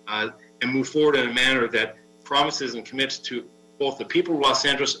 And move forward in a manner that promises and commits to both the people of Los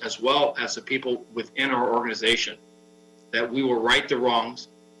Angeles as well as the people within our organization that we will right the wrongs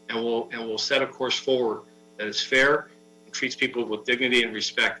and we'll set a course forward that is fair and treats people with dignity and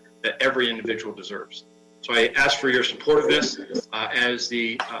respect that every individual deserves. So I ask for your support of this as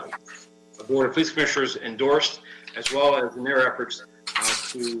the Board of Police Commissioners endorsed, as well as in their efforts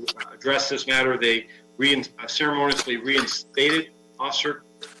to address this matter. They ceremoniously reinstated Officer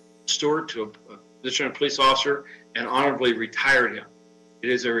Stewart to a position of police officer and honorably retired him. It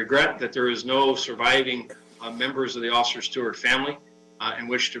is a regret that there is no surviving members of the Officer Stewart family in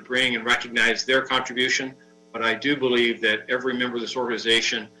which to bring and recognize their contribution, but I do believe that every member of this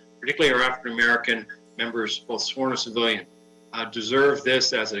organization, particularly our African American members, both sworn and civilian, deserve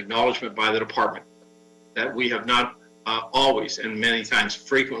this as an acknowledgement by the department that we have not always and many times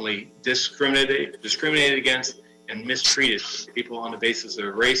frequently discriminated against and mistreated people on the basis of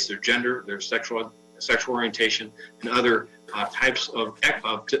their race, their gender, their sexual orientation, and other types of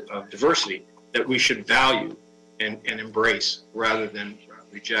diversity that we should value and embrace rather than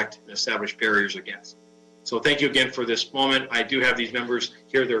reject and establish barriers against. So thank you again for this moment. I do have these members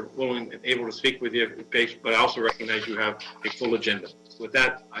here. They're willing and able to speak with you, but I also recognize you have a full agenda. With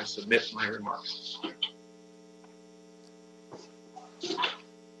that, I submit my remarks.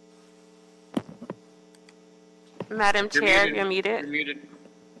 Madam Chair, you're muted. You're muted.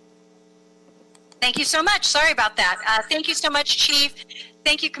 Thank you so much. Sorry about that. Thank you so much, Chief.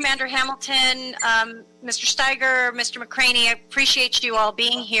 Thank you, Commander Hamilton, Mr. Steiger, Mr. McCraney. I appreciate you all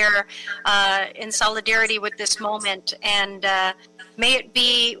being here in solidarity with this moment. And may it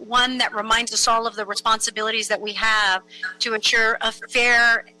be one that reminds us all of the responsibilities that we have to ensure a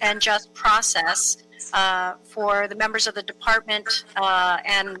fair and just process for the members of the department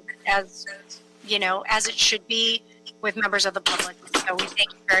and as it should be with members of the public. So we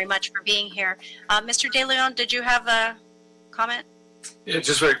thank you very much for being here. Mr. De Leon, did you have a comment? Yeah,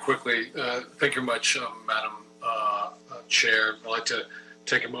 just very quickly. Thank you very much, Madam Chair. I'd like to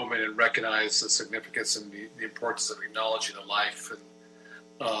take a moment and recognize the significance and the importance of acknowledging the life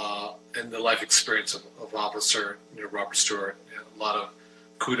and the life experience of Officer Robert Stewart. A lot of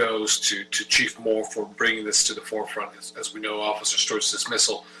kudos to Chief Moore for bringing this to the forefront. As we know, Officer Stewart's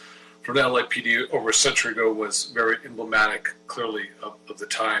dismissal from the LAPD over a century ago was very emblematic, clearly, of the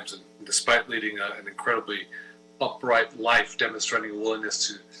times. And despite leading an incredibly upright life, demonstrating a willingness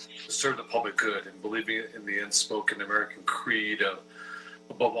to serve the public good and believing in the unspoken American creed of,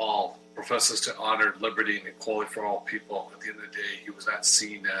 above all, professes to honor liberty and equality for all people. At the end of the day, he was not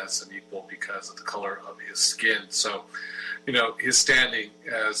seen as an equal because of the color of his skin. So, his standing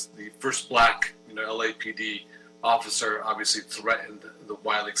as the first black, LAPD officer obviously threatened the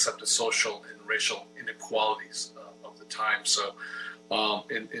widely accepted social and racial inequalities of the time. So,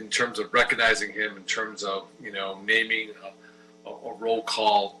 in terms of recognizing him, in terms of naming a roll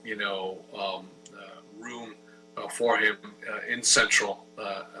call room for him in Central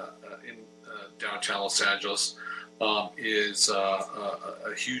in downtown Los Angeles is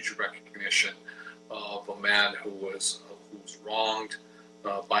a huge recognition of a man who was wronged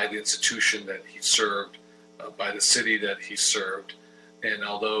by the institution that he served, by the city that he served, And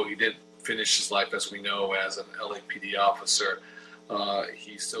although he didn't finish his life, as we know, as an LAPD officer,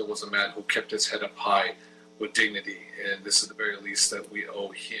 he still was a man who kept his head up high with dignity. And this is the very least that we owe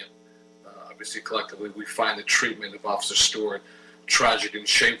him. Obviously, collectively, we find the treatment of Officer Stewart tragic and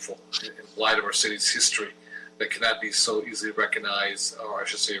shameful in light of our city's history that cannot be so easily recognized, or I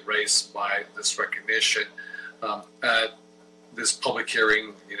should say erased, by this recognition at this public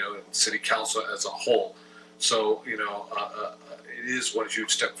hearing, city council as a whole. So, it is one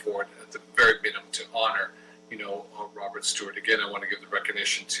huge step forward at the very minimum to honor, Robert Stewart. Again, I want to give the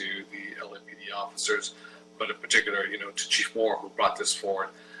recognition to the LAPD officers, but in particular, to Chief Moore, who brought this forward.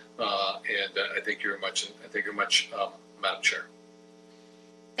 And I thank you very much. Madam Chair.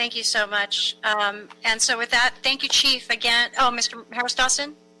 Thank you so much. And so with that, thank you, Chief, again. Oh, Mr.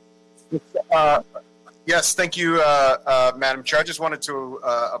 Harris-Dawson? Yes, thank you, Madam Chair. I just wanted to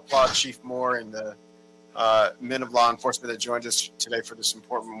applaud Chief Moore and the men of law enforcement that joined us today for this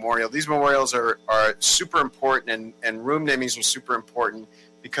important memorial. These memorials are super important, and room namings are super important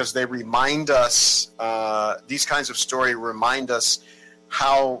because they remind us, these kinds of stories remind us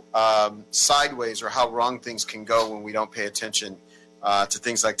how sideways or how wrong things can go when we don't pay attention to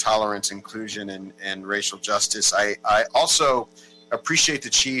things like tolerance, inclusion, and racial justice. I also appreciate the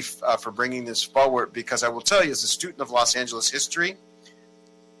Chief for bringing this forward, because I will tell you, as a student of Los Angeles history,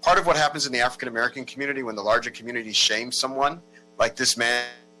 part of what happens in the African-American community when the larger community shames someone, like this man,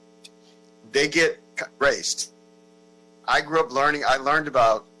 they get raised. I grew up I learned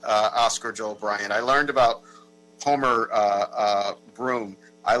about Oscar Joel Bryant. I learned about Homer Broom.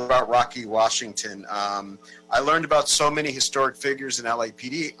 I learned about Rocky Washington. I learned about so many historic figures in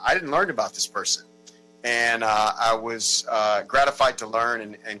LAPD. I didn't learn about this person. And I was gratified to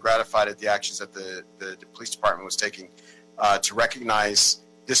learn and gratified at the actions that the police department was taking to recognize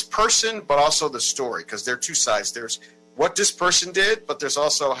this person, but also the story, because there are two sides. There's what this person did, but there's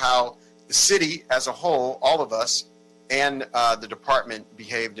also how the city as a whole, all of us, and the department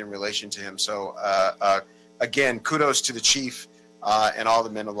behaved in relation to him. So again, kudos to the Chief and all the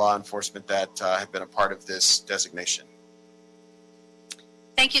men of law enforcement that have been a part of this designation.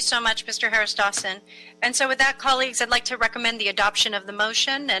 Thank you so much, Mr. Harris-Dawson. And so with that, colleagues, I'd like to recommend the adoption of the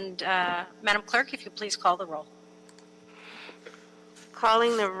motion. And Madam Clerk, if you please call the roll.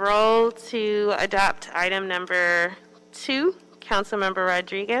 Calling the roll to adopt item number 2, Councilmember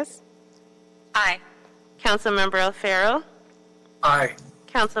Rodriguez. Aye. Councilmember Alfaro. Aye.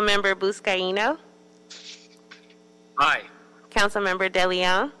 Councilmember Buscaino. Aye. Councilmember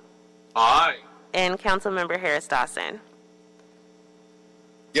DeLeon. Aye. And Councilmember Harris-Dawson.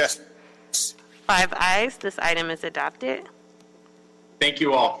 Yes. 5 ayes. This item is adopted. Thank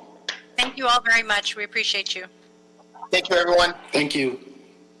you all. Thank you all very much. We appreciate you. Thank you, everyone. Thank you.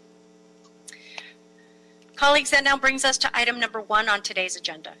 Colleagues, that now brings us to item number 1 on today's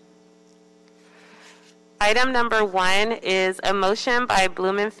agenda. Item number 1 is a motion by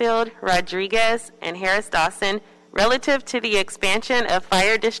Blumenfield, Rodriguez, and Harris-Dawson relative to the expansion of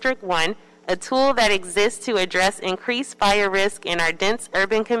Fire District 1, a tool that exists to address increased fire risk in our dense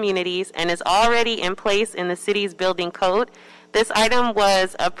urban communities and is already in place in the city's building code. This item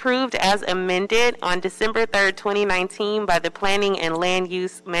was approved as amended on December 3rd, 2019 by the Planning and Land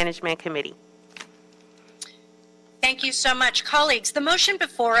Use Management Committee. Thank you so much. Colleagues, the motion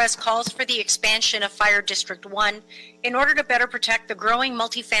before us calls for the expansion of Fire District 1 in order to better protect the growing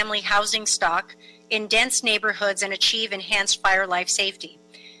multifamily housing stock in dense neighborhoods and achieve enhanced fire life safety.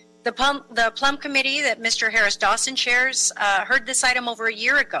 The Plum Committee that Mr. Harris-Dawson chairs heard this item over a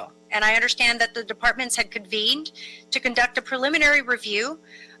year ago, and I understand that the departments had convened to conduct a preliminary review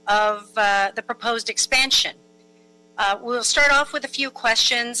of the proposed expansion. We'll start off with a few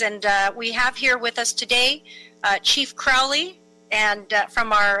questions, and we have here with us today Chief Crowley and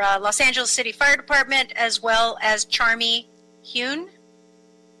from our Los Angeles City Fire Department, as well as Charmy Hune.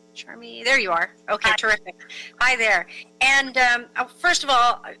 Charmy, there you are. Okay, terrific. Hi there. And first of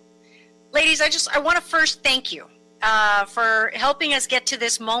all, ladies, I want to first thank you for helping us get to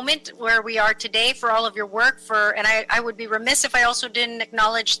this moment where we are today, for all of your work. And I would be remiss if I also didn't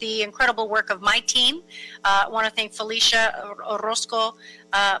acknowledge the incredible work of my team. I want to thank Felicia Orozco,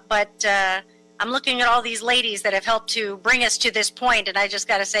 but I'm looking at all these ladies that have helped to bring us to this point, and I just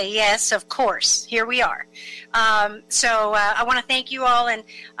got to say, yes, of course, here we are. So I want to thank you all, and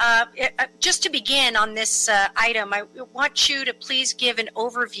just to begin on this item, I want you to please give an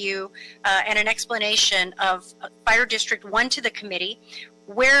overview and an explanation of Fire District 1 to the committee.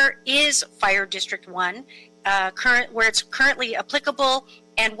 Where is Fire District 1, where it's currently applicable,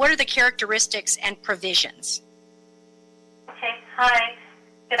 and what are the characteristics and provisions? Okay, hi.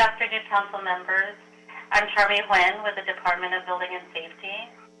 Good afternoon, council members. I'm Charmy Nguyen with the Department of Building and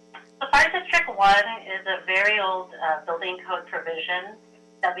Safety. So Fire District 1 is a very old building code provision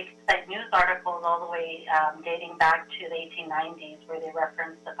that we cite news articles all the way dating back to the 1890s where they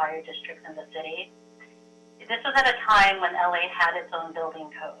referenced the fire districts in the city. This was at a time when LA had its own building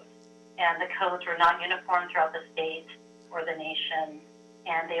code, and the codes were not uniform throughout the state or the nation,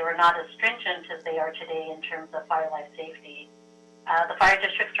 and they were not as stringent as they are today in terms of fire life safety. The fire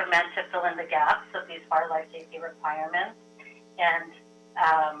districts were meant to fill in the gaps of these fire life safety requirements and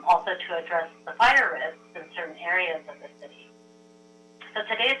also to address the fire risks in certain areas of the city. So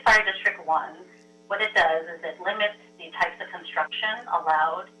today's Fire District 1, what it does is it limits the types of construction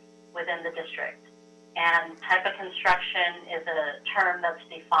allowed within the district. And type of construction is a term that's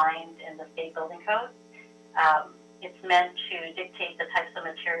defined in the state building code. It's meant to dictate the types of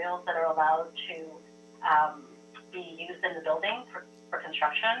materials that are allowed to be used in the building for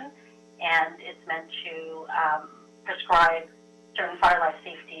construction, and it's meant to prescribe certain fire life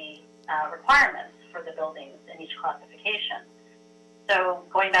safety requirements for the buildings in each classification. So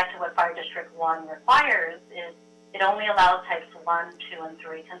going back to what Fire District 1 requires is it only allows types 1, 2, and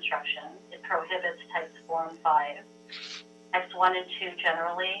 3 construction. It prohibits types 4 and 5. Types 1 and 2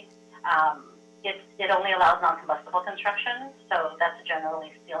 generally, it only allows non-combustible construction, so that's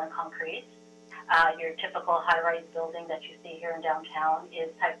generally steel and concrete. Your typical high-rise building that you see here in downtown is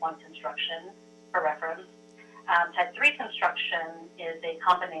type 1 construction, for reference. Type 3 construction is a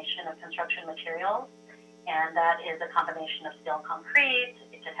combination of construction materials, and that is a combination of steel and concrete.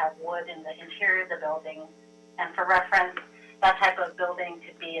 It could have wood in the interior of the building. And for reference, that type of building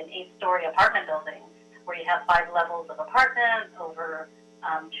could be an 8-story apartment building where you have 5 levels of apartment over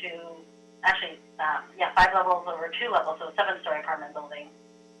 5 levels over 2 levels, so a 7-story apartment building.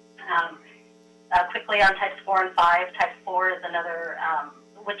 Quickly on types 4 and 5, type 4 is another,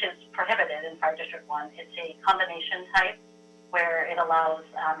 which is prohibited in Fire District 1. It's a combination type where it allows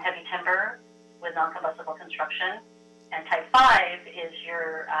heavy timber with non-combustible construction. And type 5 is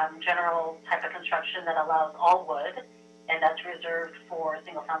your general type of construction that allows all wood, and that's reserved for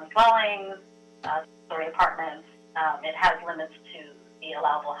single-family dwellings, story apartments. It has limits to the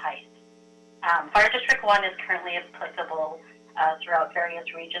allowable height. Fire District 1 is currently applicable throughout various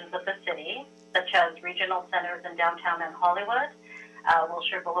regions of the city, such as regional centers in downtown and Hollywood,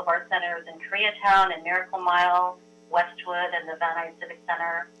 Wilshire Boulevard centers in Koreatown and Miracle Mile, Westwood and the Van Nuys Civic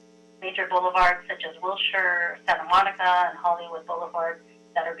Center, major boulevards such as Wilshire, Santa Monica, and Hollywood Boulevard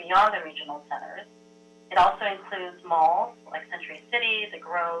that are beyond the regional centers. It also includes malls like Century City, The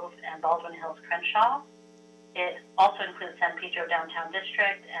Grove, and Baldwin Hills Crenshaw. It also includes San Pedro Downtown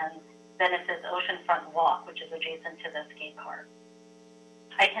District and Venice's Oceanfront Walk, which is adjacent to the skate park.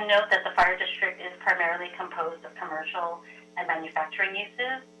 I can note that the fire district is primarily composed of commercial and manufacturing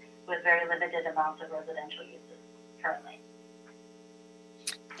uses with very limited amounts of residential uses currently.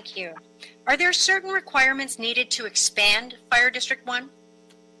 Thank you. Are there certain requirements needed to expand Fire District 1?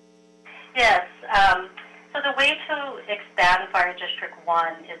 Yes. So the way to expand Fire District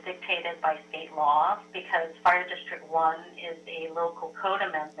 1 is dictated by state law because Fire District 1 is a local code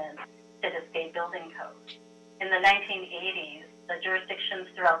amendment to the state building code. In the 1980s, the jurisdictions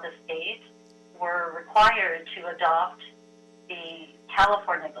throughout the state were required to adopt the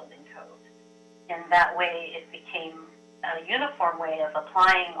California building code. In that way, it became a uniform way of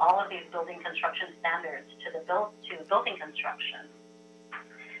applying all of these building construction standards to building construction.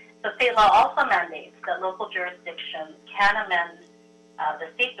 So state law also mandates that local jurisdictions can amend the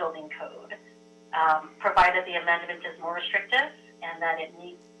state building code, provided the amendment is more restrictive and that it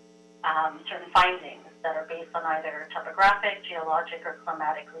meets certain findings that are based on either topographic, geologic, or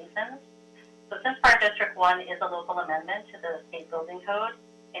climatic reasons. So since Fire District 1 is a local amendment to the state building code,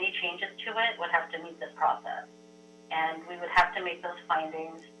 any changes to it would have to meet this process. And we would have to make those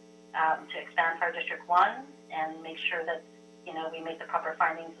findings to expand Fire District 1 and make sure that we make the proper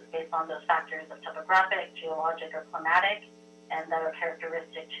findings based on those factors of topographic, geologic, or climatic, and that are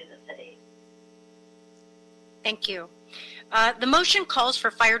characteristic to the city. Thank you. The motion calls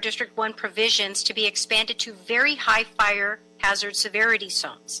for Fire District 1 provisions to be expanded to very high fire hazard severity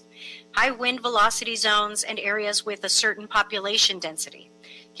zones, high wind velocity zones, and areas with a certain population density.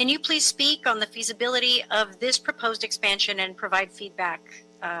 Can you please speak on the feasibility of this proposed expansion and provide feedback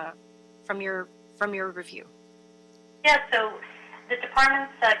from your review? Yeah, so the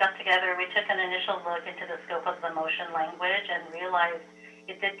departments got together. We took an initial look into the scope of the motion language and realized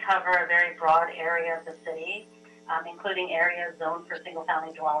it did cover a very broad area of the city, including areas zoned for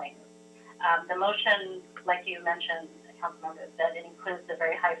single-family dwellings. The motion, like you mentioned, Councilmember, that it includes the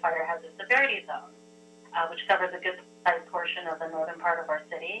very high fire hazard severity zone, which covers a good-sized portion of the northern part of our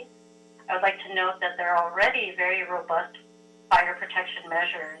city. I would like to note that there are already very robust fire protection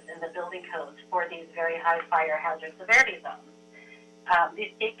measures in the building codes for these very high fire hazard severity zones.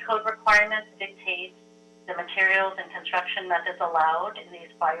 These state code requirements dictate the materials and construction methods allowed in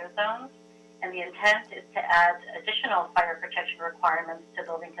these fire zones, and the intent is to add additional fire protection requirements to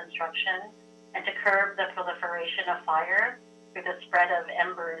building construction and to curb the proliferation of fire through the spread of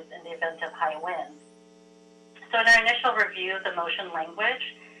embers in the event of high winds. So in our initial review of the motion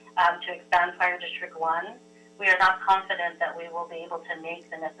language to expand Fire District 1, we are not confident that we will be able to make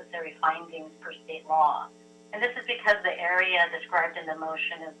the necessary findings per state law. And this is because the area described in the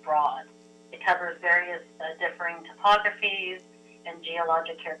motion is broad. It covers various differing topographies and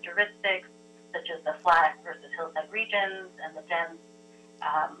geologic characteristics, such as the flat versus hillside regions and the dense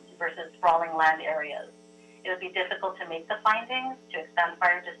versus sprawling land areas. It would be difficult to make the findings to expand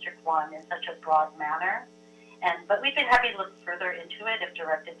Fire District 1 in such a broad manner, but we'd be happy to look further into it if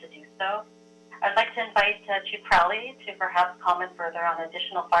directed to do so. I'd like to invite Chief Crowley to perhaps comment further on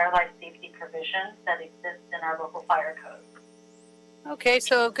additional fire life safety provisions that exist in our local fire code. Okay,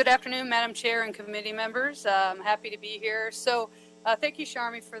 so good afternoon, Madam Chair and committee members. I'm happy to be here. So thank you,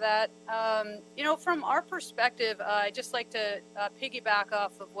 Sharmi, for that. You know, from our perspective, I'd just like to piggyback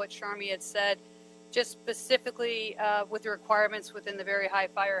off of what Sharmi had said, just specifically with the requirements within the very high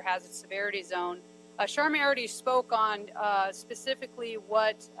fire hazard severity zone. Sharmi already spoke on specifically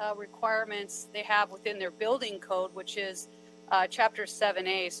what requirements they have within their building code, which is Chapter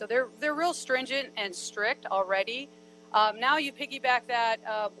 7A. So they're real stringent and strict already. Now you piggyback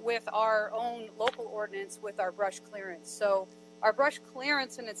that with our own local ordinance with our brush clearance. So our brush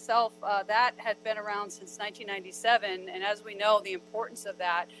clearance in itself, that had been around since 1997. And as we know, the importance of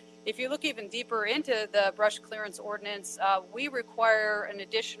that, if you look even deeper into the brush clearance ordinance, we require an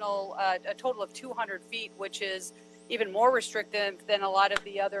additional, a total of 200 feet, which is even more restrictive than a lot of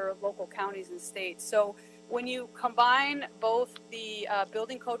the other local counties and states. So when you combine both the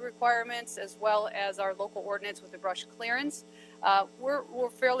building code requirements as well as our local ordinance with the brush clearance, we're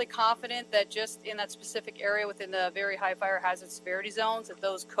fairly confident that just in that specific area within the very high fire hazard severity zones, that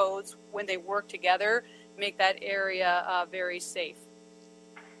those codes, when they work together, make that area very safe.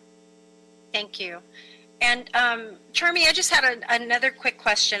 Thank you. And Charmy, I just had another quick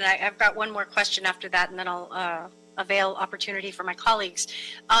question. I've got one more question after that, and then I'll avail opportunity for my colleagues.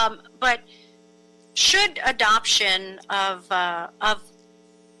 But should adoption of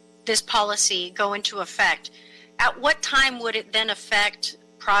this policy go into effect, at what time would it then affect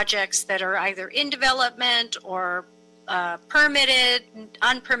projects that are either in development or permitted,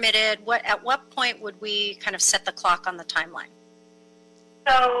 unpermitted? At what point would we kind of set the clock on the timeline?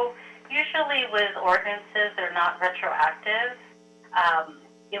 So usually with ordinances, they're not retroactive.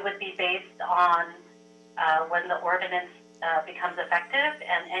 It would be based on when the ordinance becomes effective,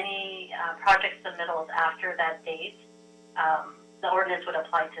 and any project submittals after that date, the ordinance would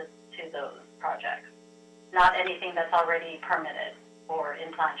apply to those projects, not anything that's already permitted or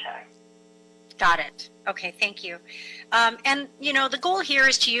in plan check. Got it. Okay, thank you. And, you know, the goal here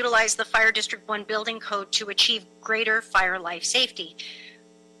is to utilize the Fire District 1 building code to achieve greater fire life safety.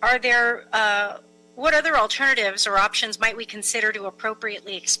 Are there, what other alternatives or options might we consider to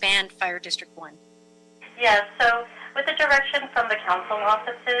appropriately expand Fire District 1? Yeah, so with the direction from the council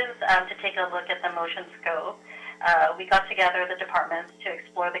offices to take a look at the motion scope, we got together the departments to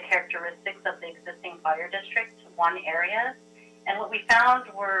explore the characteristics of the existing Fire District 1 areas. And what we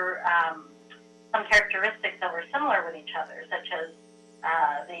found were some characteristics that were similar with each other, such as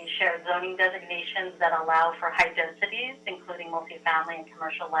the shared zoning designations that allow for high densities, including multifamily and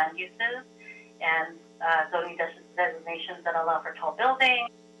commercial land uses, and zoning designations that allow for tall buildings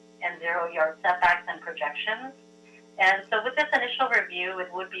and 0-yard setbacks and projections. And so with this initial review,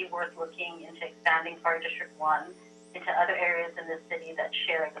 it would be worth looking into expanding Fire District 1 into other areas in the city that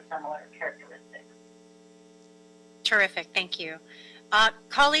share the similar characteristics. Terrific, thank you.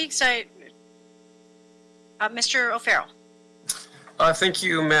 Colleagues, Mr. O'Farrell. Thank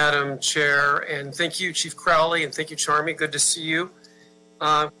you, Madam Chair, and thank you, Chief Crowley, and thank you, Charmy. Good to see you.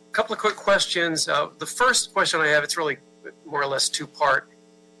 A couple of quick questions. The first question I have, it's really more or less two-part.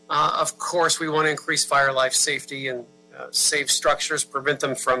 Of course, we want to increase fire life safety and save structures, prevent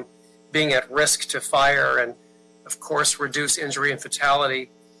them from being at risk to fire, and of course, reduce injury and fatality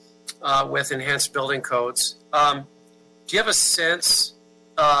with enhanced building codes. Do you have a sense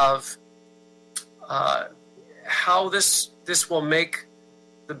of how this will make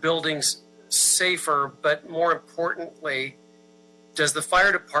the buildings safer, but more importantly, does the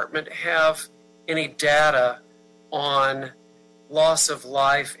fire department have any data on loss of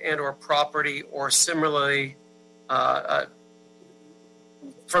life and or property, or similarly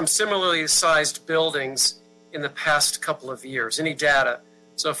from similarly sized buildings in the past couple of years? Any data?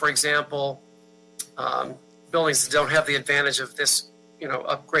 So, for example, buildings that don't have the advantage of this,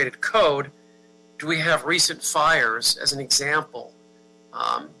 upgraded code, do we have recent fires as an example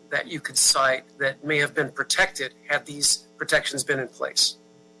that you could cite that may have been protected had these protections been in place?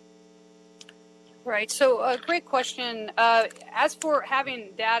 Right. So, great question. As for having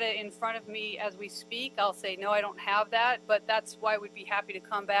data in front of me as we speak, I'll say no, I don't have that, but that's why we'd be happy to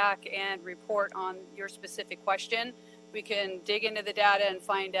come back and report on your specific question. We can dig into the data and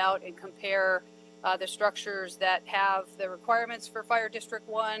find out and compare the structures that have the requirements for Fire District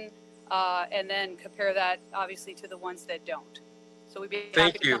 1, and then compare that, obviously, to the ones that don't. So we'd be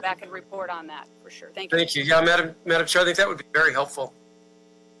happy to come back and report on that for sure. Thank you. Thank you. Yeah, Madam Chair, I think that would be very helpful.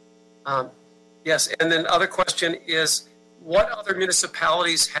 Yes, and then other question is, what other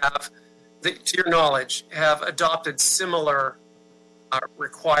municipalities have, to your knowledge, have adopted similar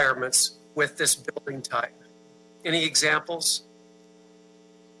requirements with this building type? Any examples?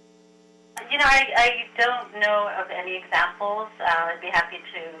 I don't know of any examples. I'd be happy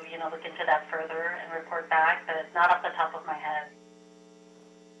to, look into that further and report back, but it's not off the top of my head.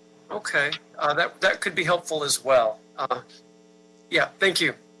 Okay, that could be helpful as well. Yeah, thank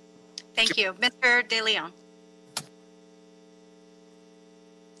you. Thank you. Mr. De Leon.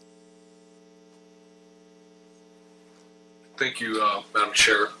 Thank you, Madam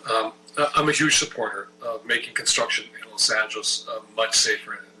Chair. I'm a huge supporter of making construction in Los Angeles much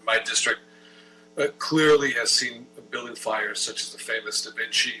safer. And my district clearly has seen building fires such as the famous Da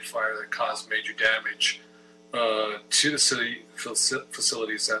Vinci fire that caused major damage to the city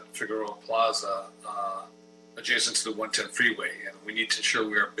facilities at Figueroa Plaza, adjacent to the 110 freeway, and we need to ensure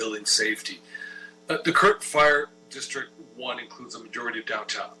we are building safety. The current Fire District 1 includes a majority of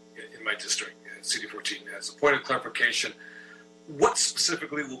downtown in my district, CD14. As a point of clarification, what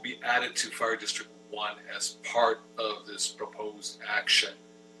specifically will be added to Fire District 1 as part of this proposed action?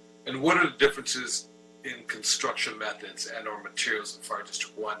 And what are the differences in construction methods and or materials in Fire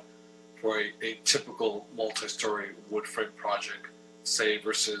District 1 for a typical multi-story wood frame project, say,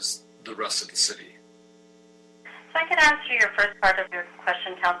 versus the rest of the city? So I can answer your first part of your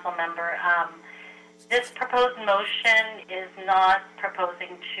question, Council Member. This proposed motion is not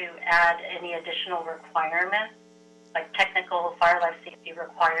proposing to add any additional requirements, like technical fire life safety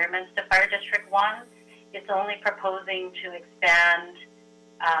requirements to Fire District 1. It's only proposing to expand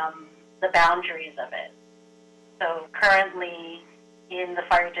the boundaries of it. So currently in the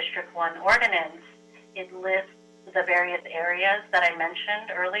Fire District 1 ordinance, it lists the various areas that I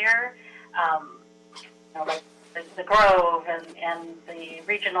mentioned earlier, like the Grove and the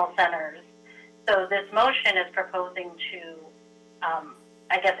regional centers. So this motion is proposing to,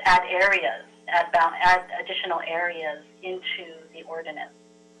 add areas, add additional areas into the ordinance.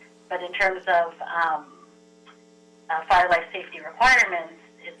 But in terms of fire life safety requirements,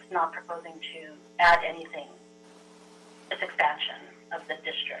 it's not proposing to add anything. It's expansion of the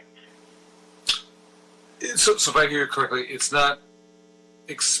district. So if I hear you correctly, it's not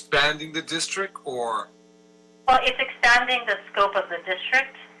expanding the district, or? Well, it's expanding the scope of the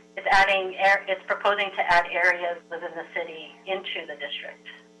district. It's proposing to add areas within the city into the district.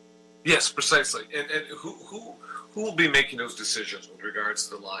 Yes, precisely. And who will be making those decisions with regards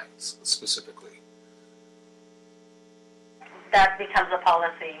to the lines specifically? That becomes a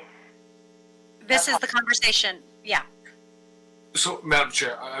policy. This is the conversation. Yeah. So, Madam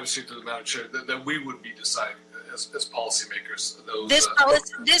Chair, obviously to the Madam Chair, that we would be deciding as policymakers.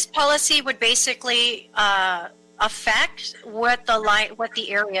 This policy would basically affect what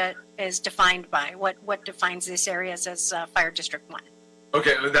the area is defined by. What defines these areas as Fire District 1.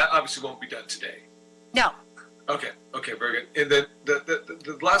 Okay, and that obviously won't be done today. No. Okay, very good. And then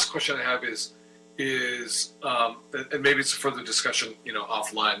the last question I have is and maybe it's a further discussion,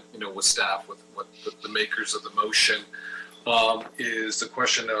 offline, with staff, with the makers of the motion, is the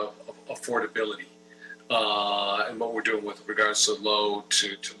question of affordability and what we're doing with regards to low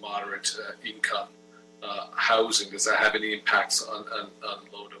to moderate income housing. Does that have any impacts on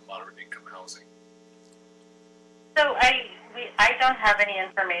low to moderate income housing? So I don't have any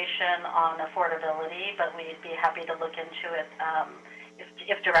information on affordability, but we'd be happy to look into it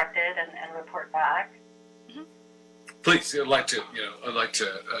if directed and report back. Mm-hmm. Please, I'd like to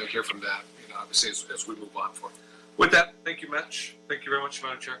hear from that, obviously as we move on forward. With that, thank you much. Thank you very much,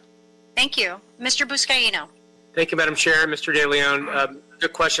 Madam Chair. Thank you. Mr. Buscaino. Thank you, Madam Chair. Mr. De Leon,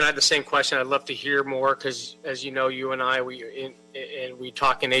 good question. I had the same question. I'd love to hear more because, as you know, you and I, we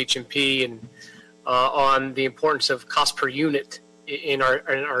talk in H&P and on the importance of cost per unit in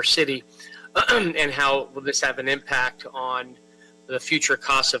our city and how will this have an impact on the future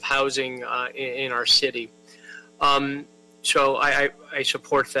costs of housing in our city. So I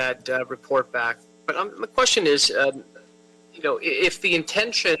support that report back. But the question is, you know, if the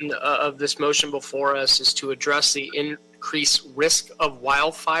intention of this motion before us is to address the increased risk of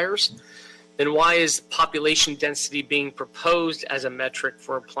wildfires, then why is population density being proposed as a metric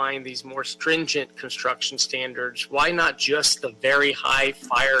for applying these more stringent construction standards? Why not just the very high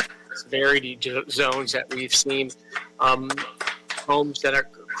fire severity zones that we've seen, homes that are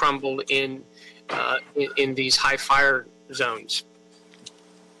crumbled in these high fire zones?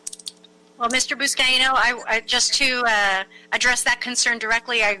 Well, Mr. Buscaino, I just to address that concern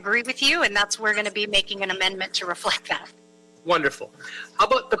directly, I agree with you, and we're going to be making an amendment to reflect that. Wonderful. How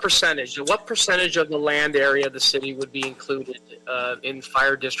about the percentage? What percentage of the land area of the city would be included in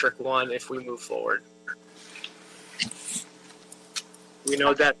Fire District 1 if we move forward? We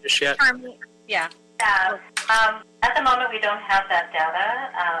know that just yet? Yeah. At the moment, we don't have that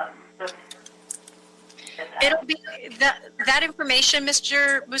data. It'll be that information,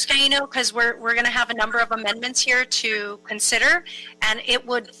 Mr. Buscaino, because we're going to have a number of amendments here to consider, and it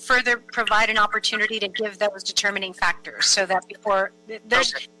would further provide an opportunity to give those determining factors, so that before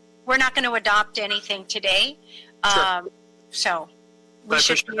we're not going to adopt anything today. So we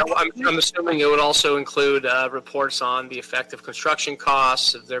should. I'm assuming it would also include reports on the effect of construction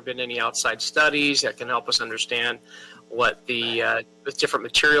costs. Have there been any outside studies that can help us understand what the different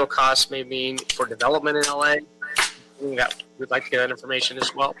material costs may mean for development in LA? We'd like to get that information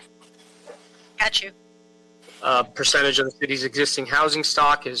as well. Got you. Percentage of the city's existing housing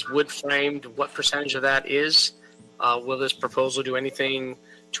stock is wood framed. What percentage of that is? Will this proposal do anything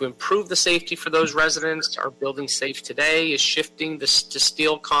to improve the safety for those residents? Are buildings safe today? Is shifting to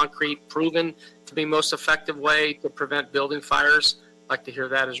steel concrete proven to be most effective way to prevent building fires? I'd like to hear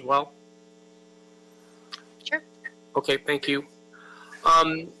that as well. Sure. Okay, thank you.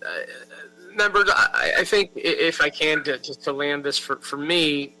 Members, I think if I can, just to land this for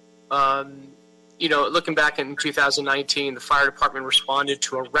me, you know, looking back in 2019, the fire department responded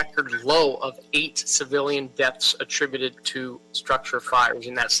to a record low of 8 civilian deaths attributed to structure fires.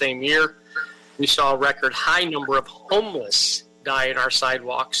 In that same year, we saw a record high number of homeless die in our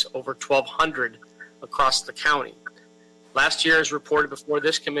sidewalks, over 1,200 across the county. Last year, as reported before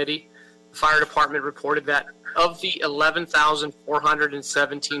this committee, the fire department reported that of the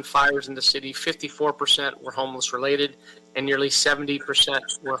 11,417 fires in the city, 54% were homeless related, and nearly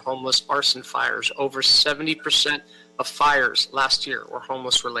 70% were homeless arson fires. Over 70% of fires last year were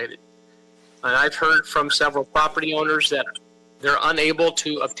homeless related. And I've heard from several property owners that they're unable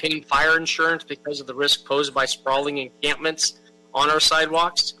to obtain fire insurance because of the risk posed by sprawling encampments on our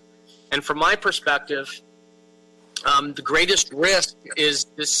sidewalks. And from my perspective, the greatest risk is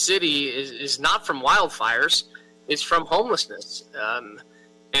this city is not from wildfires, it's from homelessness.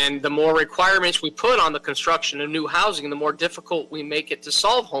 And the more requirements we put on the construction of new housing, the more difficult we make it to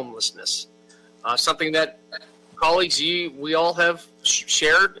solve homelessness. Something that colleagues, we all have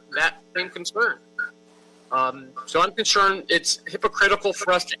shared that same concern. So I'm concerned it's hypocritical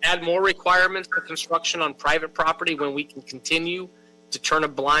for us to add more requirements for construction on private property when we can continue to turn a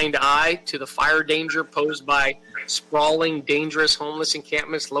blind eye to the fire danger posed by sprawling, dangerous homeless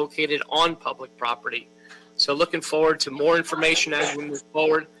encampments located on public property. So looking forward to more information as we move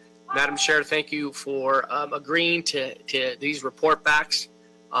forward. Madam Chair, thank you for agreeing to these report backs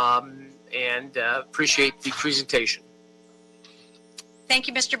and appreciate the presentation. Thank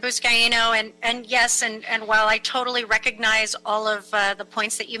you, Mr. Buscaino. And yes, and while I totally recognize all of the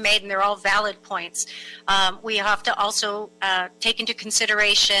points that you made, and they're all valid points, we have to also take into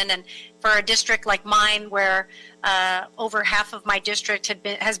consideration, and for a district like mine where over half of my district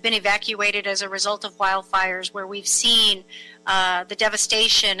has been evacuated as a result of wildfires, where we've seen the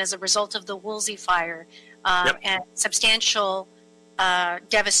devastation as a result of the Woolsey fire and substantial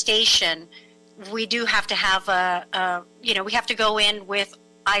devastation, we do have to have we have to go in with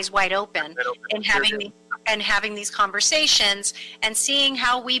eyes wide open and having these conversations and seeing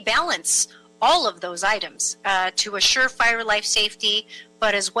how we balance all of those items to assure fire life safety,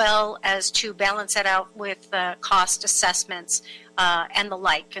 but as well as to balance it out with cost assessments and the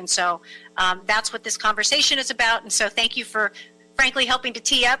like. And so that's what this conversation is about. And so thank you for frankly helping to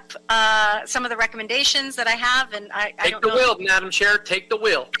tee up some of the recommendations that I have. And I take the wheel, Madam Chair, take the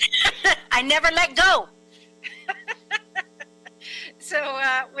wheel. I never let go. So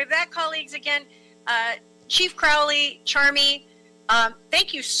with that, colleagues, again, Chief Crowley, Charmy,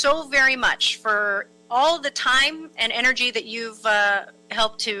 thank you so very much for all the time and energy that you've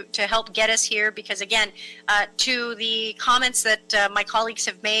helped to help get us here, because again, to the comments that my colleagues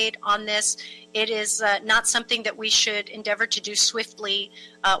have made on this, it is not something that we should endeavor to do swiftly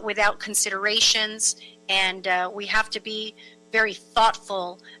without considerations, and we have to be very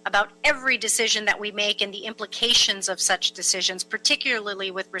thoughtful about every decision that we make and the implications of such decisions,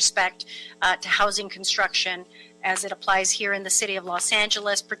 particularly with respect to housing construction as it applies here in the city of Los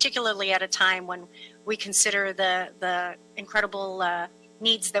Angeles, particularly at a time when we consider the incredible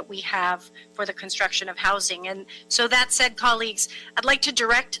needs that we have for the construction of housing. And so that said, colleagues, I'd like to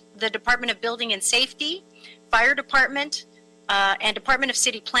direct the Department of Building and Safety, Fire Department, and Department of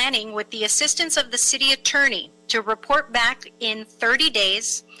City Planning, with the assistance of the City Attorney, to report back in 30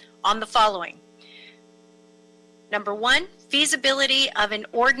 days on the following. Number one, feasibility of an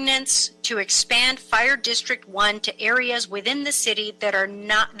ordinance to expand Fire District 1 to areas within the city that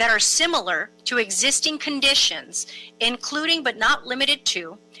are similar to existing conditions, including but not limited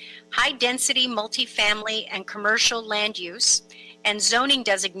to high-density multifamily and commercial land use, and zoning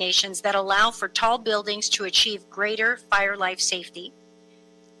designations that allow for tall buildings to achieve greater fire life safety.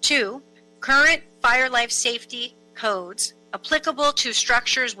 2, current fire life safety codes applicable to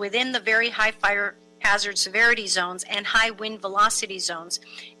structures within the very high fire hazard severity zones and high wind velocity zones,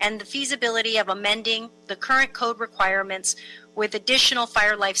 and the feasibility of amending the current code requirements with additional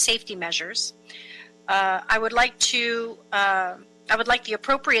fire life safety measures. I would like the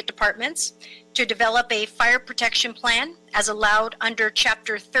appropriate departments to develop a fire protection plan as allowed under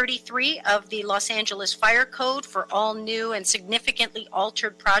Chapter 33 of the Los Angeles Fire Code for all new and significantly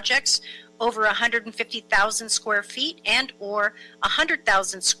altered projects over 150,000 square feet and or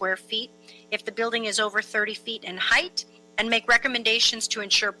 100,000 square feet if the building is over 30 feet in height, and make recommendations to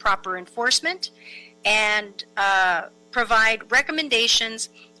ensure proper enforcement, and provide recommendations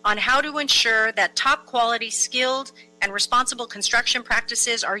on how to ensure that top quality, skilled, and responsible construction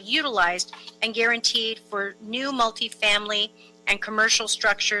practices are utilized and guaranteed for new multifamily and commercial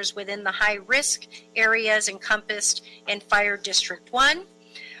structures within the high-risk areas encompassed in Fire District 1.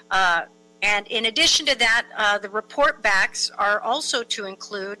 And in addition to that, the report backs are also to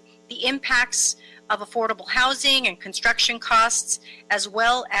include the impacts of affordable housing and construction costs, as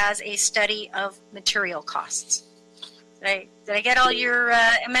well as a study of material costs. Did I get all your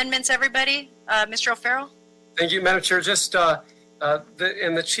amendments, everybody? Mr. O'Farrell? Thank you, Madam Chair. Just, and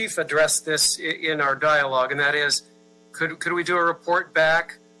the chief addressed this in our dialogue, and that is, could we do a report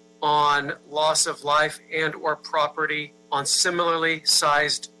back on loss of life and or property on similarly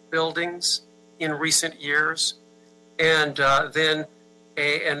sized buildings in recent years, and then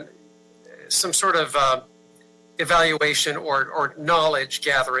some sort of evaluation or knowledge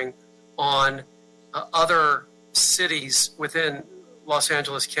gathering on other cities within Los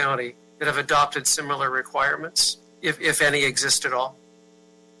Angeles County that have adopted similar requirements, if any exist at all?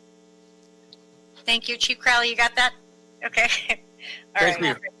 Thank you, Chief Crowley. You got that? Okay. All right. Thank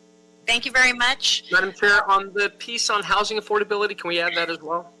you. Thank you very much. Madam Chair, on the piece on housing affordability, can we add that as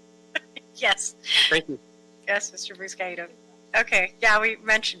well? Yes. Thank you. Yes, Mr. Buscaino. Okay. Yeah, we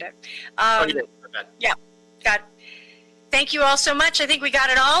mentioned it. Oh, you did. Okay. Yeah. Got it. Thank you all so much. I think we got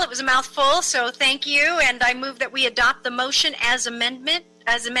it all. It was a mouthful, so thank you. And I move that we adopt the motion as amended.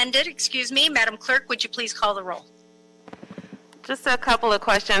 Madam Clerk, would you please call the roll? Just a couple of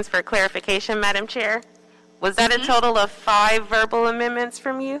questions for clarification, Madam Chair. Was that a total of 5 verbal amendments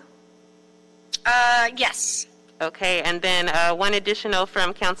from you? Yes. Okay, and then one additional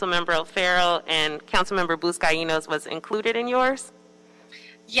from Councilmember O'Farrell and Councilmember Buscaino's was included in yours?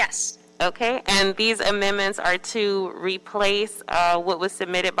 Yes. Okay, and these amendments are to replace what was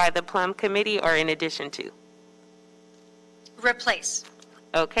submitted by the Plum Committee, or in addition to? Replace.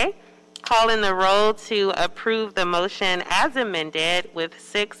 Okay. Call in the roll to approve the motion as amended with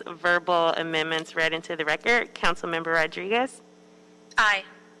 6 verbal amendments read into the record. Councilmember Rodriguez? Aye.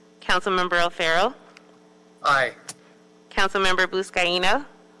 Councilmember O'Farrell? Aye. Councilmember Buscaino?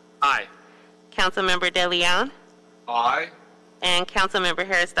 Aye. Councilmember De Leon? Aye. And Councilmember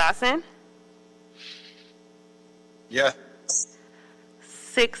Harris Dawson? Yeah.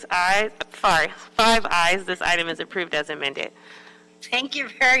 5 ayes. This item is approved as amended. Thank you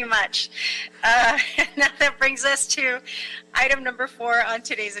very much. Now that brings us to item number 4 on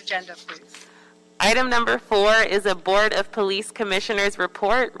today's agenda, please. Item number 4 is a Board of Police Commissioners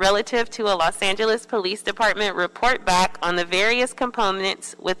report relative to a Los Angeles Police Department report back on the various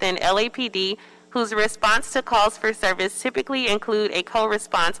components within LAPD whose response to calls for service typically include a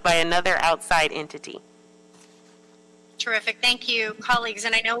co-response by another outside entity. Terrific. Thank you, colleagues.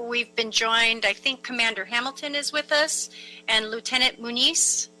 And I know we've been joined, I think Commander Hamilton is with us, and Lieutenant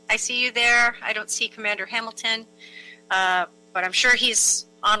Muniz I see you there. I don't see Commander Hamilton, but I'm sure he's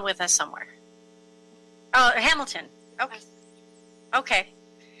on with us somewhere. Oh, Hamilton. Okay. Okay.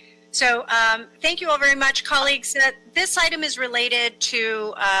 So thank you all very much, colleagues. This item is related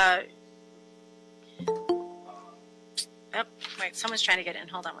to, wait, someone's trying to get in.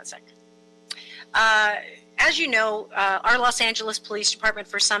 Hold on one sec. As you know, our Los Angeles Police Department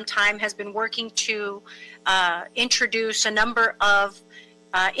for some time has been working to introduce a number of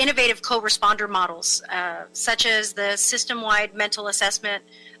innovative co-responder models, such as the system-wide mental assessment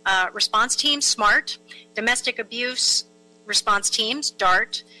response team, SMART, domestic abuse response teams,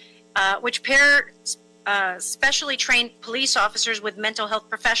 DART, which pair specially trained police officers with mental health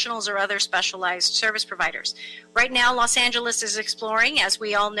professionals or other specialized service providers. Right now, Los Angeles is exploring, as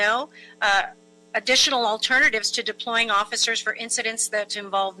we all know, additional alternatives to deploying officers for incidents that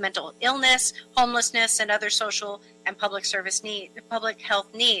involve mental illness, homelessness, and other social and public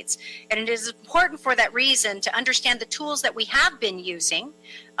health needs. And it is important for that reason to understand the tools that we have been using,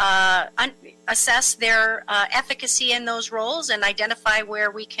 assess their efficacy in those roles, and identify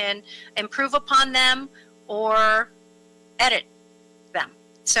where we can improve upon them or edit them.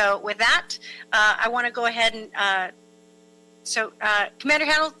 So with that, I want to go ahead and Commander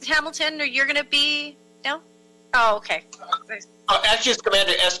Hamilton, you're going to be, no? Oh, okay. Actually,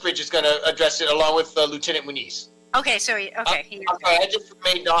 Commander Eskridge is going to address it along with Lieutenant Muniz. Okay, so, okay. I'm sorry, I just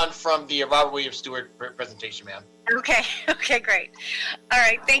remained on from the Robert Williams Stewart presentation, ma'am. Okay, okay, great. All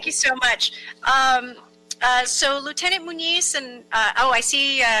right, thank you so much. So Lieutenant Muniz and, I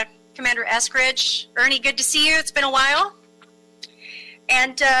see Commander Eskridge. Ernie, good to see you. It's been a while.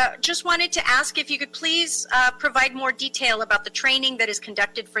 And just wanted to ask if you could please provide more detail about the training that is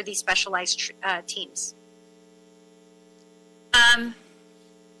conducted for these specialized teams.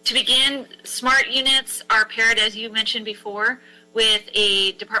 To begin, SMART units are paired, as you mentioned before, with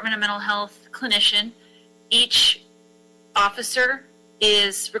a Department of Mental Health clinician. Each officer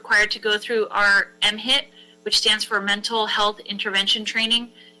is required to go through our MHIT, which stands for Mental Health Intervention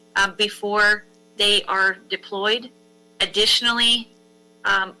Training, before they are deployed. Additionally,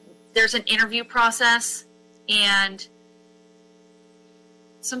 there's an interview process and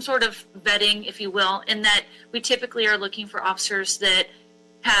some sort of vetting, if you will, in that we typically are looking for officers that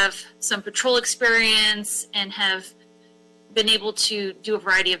have some patrol experience and have been able to do a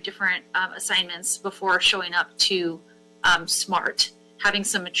variety of different assignments before showing up to SMART, having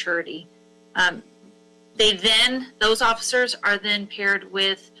some maturity. Those officers are then paired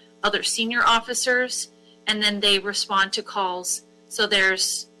with other senior officers, and then they respond to calls. So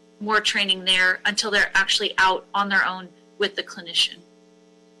there's more training there until they're actually out on their own with the clinician.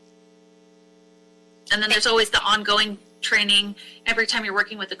 And then there's always the ongoing training. Every time you're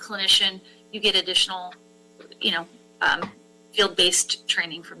working with a clinician, you get additional, field-based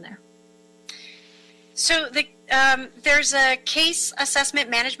training from there. So there's a case assessment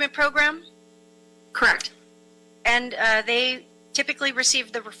management program? Correct. And they typically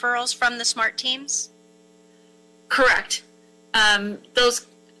receive the referrals from the SMART teams? Correct. Those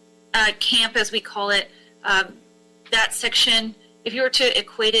camp, as we call it, that section, if you were to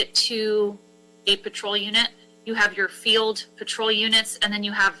equate it to a patrol unit, you have your field patrol units, and then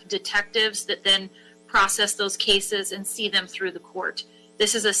you have detectives that then process those cases and see them through the court.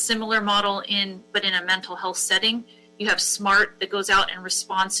 This is a similar model but in a mental health setting. You have SMART that goes out and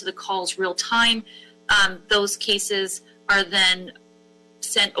responds to the calls real time. Those cases are then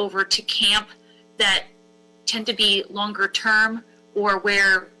sent over to camp that tend to be longer term, or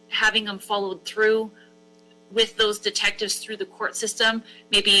where having them followed through with those detectives through the court system,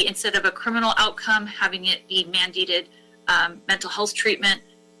 maybe instead of a criminal outcome, having it be mandated mental health treatment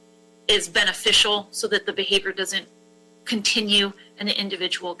is beneficial so that the behavior doesn't continue and the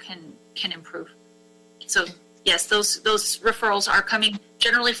individual can improve. So yes, those referrals are coming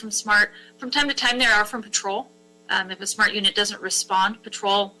generally from SMART. From time to time, they are from patrol. If a SMART unit doesn't respond,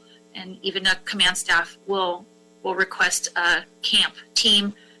 patrol and even a command staff will request a camp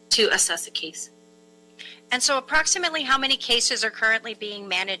team to assess a case. And so approximately how many cases are currently being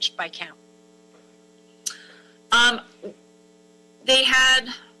managed by camp? I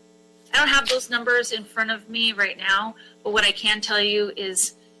don't have those numbers in front of me right now, but what I can tell you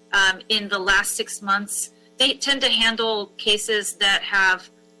is in the last 6 months, they tend to handle cases that have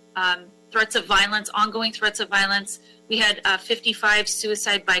threats of violence, ongoing threats of violence. We had 55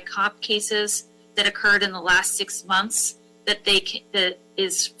 suicide by cop cases that occurred in the last 6 months that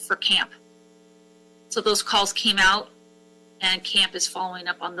is for camp. So those calls came out, and camp is following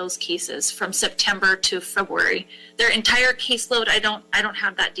up on those cases from September to February. Their entire caseload, I don't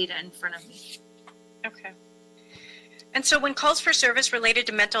have that data in front of me. Okay. And so when calls for service related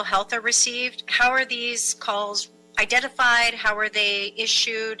to mental health are received, how are these calls identified? How are they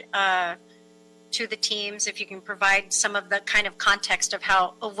issued to the teams? If you can provide some of the kind of context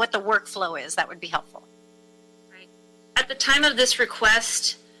of what the workflow is, that would be helpful. Right. At the time of this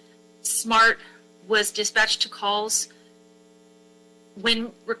request, SMART was dispatched to calls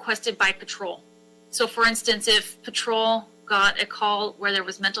when requested by patrol. So for instance, if patrol got a call where there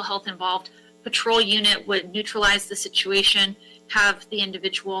was mental health involved, patrol unit would neutralize the situation, have the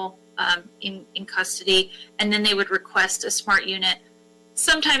individual in custody, and then they would request a SMART unit.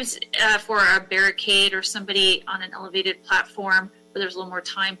 Sometimes for a barricade or somebody on an elevated platform where there's a little more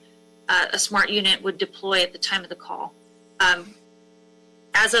time, a SMART unit would deploy at the time of the call.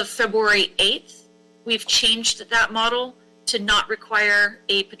 As of February 8th, we've changed that model to not require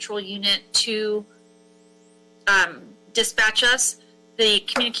a patrol unit to dispatch us. The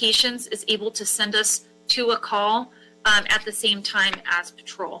communications is able to send us to a call at the same time as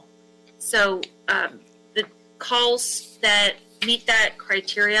patrol. So the calls that meet that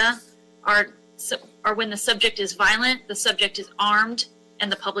criteria are when the subject is violent, the subject is armed,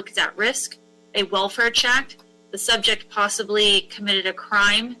 and the public is at risk, a welfare check, the subject possibly committed a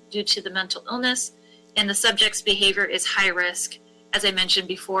crime due to the mental illness, and the subject's behavior is high risk, as I mentioned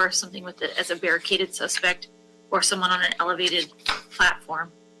before, something with it as a barricaded suspect or someone on an elevated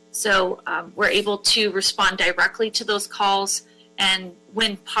platform. So we're able to respond directly to those calls, and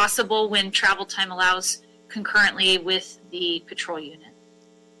when possible, when travel time allows, concurrently with the patrol unit.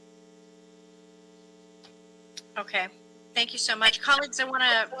 Okay, thank you so much. Colleagues, I want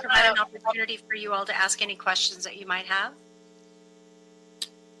to provide an opportunity for you all to ask any questions that you might have.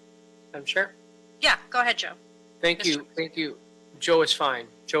 Madam Chair? Yeah, go ahead, Joe. Thank you. Thank you. Joe is fine.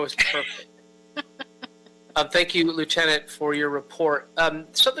 Joe is perfect. Thank you, Lieutenant, for your report.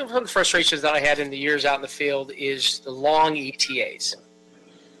 Something from the frustrations that I had in the years out in the field is the long ETAs.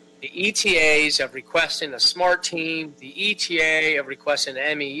 The ETAs of requesting a SMART team, the ETA of requesting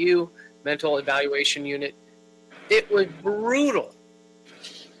an MEU, mental evaluation unit. It was brutal,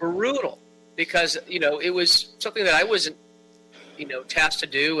 because, it was something that I wasn't, tasked to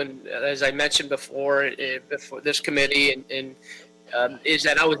do. And as I mentioned before this committee, is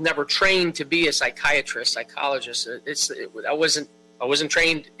that I was never trained to be a psychologist. I wasn't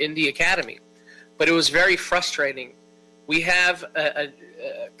trained in the academy, but it was very frustrating. We have a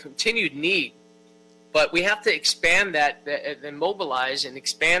continued need, but we have to expand that and mobilize and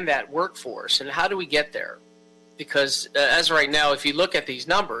expand that workforce. And how do we get there? Because as of right now, if you look at these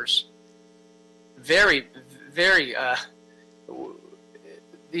numbers, very,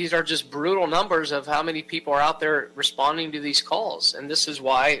 these are just brutal numbers of how many people are out there responding to these calls. And this is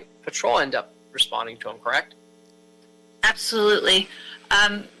why patrol end up responding to them, correct? Absolutely.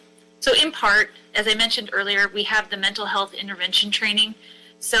 So in part, as I mentioned earlier, we have the mental health intervention training.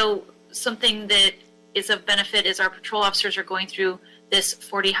 So something that is of benefit is our patrol officers are going through this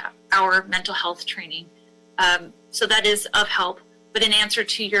 40-hour mental health training. So that is of help. But in answer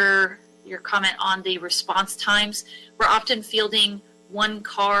to your comment on the response times, we're often fielding one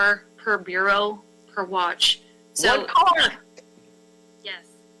car per bureau per watch. So, one car? Yes.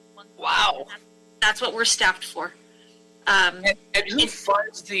 Wow. That's what we're staffed for. And who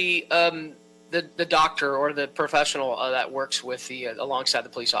funds the doctor or the professional that works with alongside the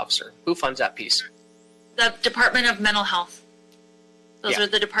police officer? Who funds that piece? The Department of Mental Health. Those Yeah. are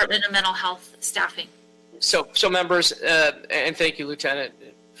the Department of Mental Health staffing. So members, and thank you, Lieutenant,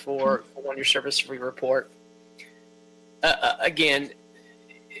 for your service for your report. Again,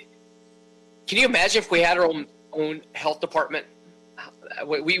 can you imagine if we had our own health department?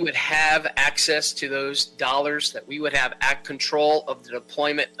 We would have access to those dollars, that we would have control of the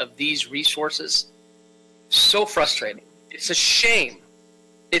deployment of these resources. So frustrating. It's a shame.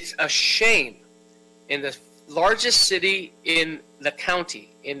 It's a shame. In the largest city in the county,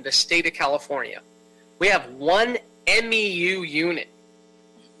 in the state of California, we have one MEU unit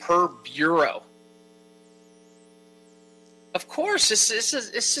per bureau. Of course, it's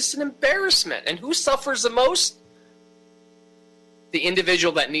just an embarrassment. And who suffers the most? The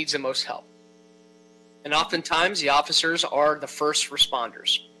individual that needs the most help. And oftentimes, the officers are the first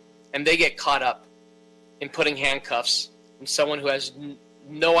responders. And they get caught up in putting handcuffs on someone who has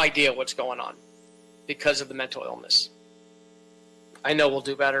no idea what's going on because of the mental illness. I know we'll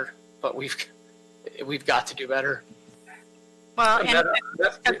do better, but we've got to do better. Well, and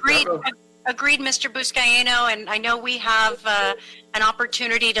agreed, Mr. Buscaino, and I know we have an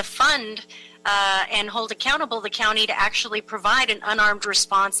opportunity to fund and hold accountable the county to actually provide an unarmed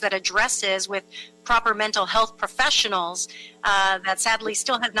response that addresses with proper mental health professionals that sadly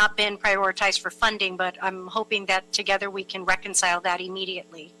still have not been prioritized for funding, but I'm hoping that together we can reconcile that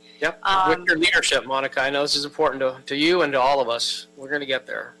immediately. Yep. With your leadership, Monica, I know this is important to you and to all of us. We're going to get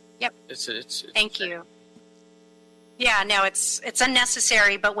there. Yep. It's Thank you. Yeah, no, it's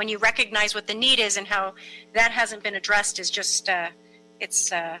unnecessary, but when you recognize what the need is and how that hasn't been addressed is just,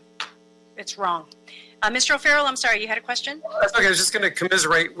 it's wrong. Mr. O'Farrell, I'm sorry, you had a question? That's okay. I was just going to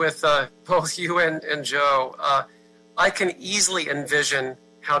commiserate with both you and Joe. I can easily envision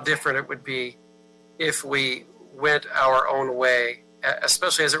how different it would be if we went our own way,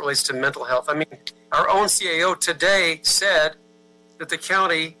 especially as it relates to mental health. I mean, our own CAO today said that the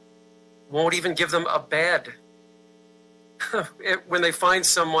county won't even give them a bed when they find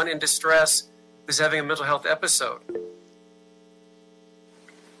someone in distress who's having a mental health episode.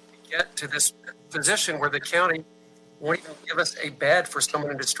 Get to this position where the county won't even give us a bed for someone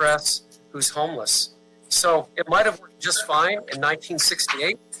in distress who's homeless. So it might have worked just fine in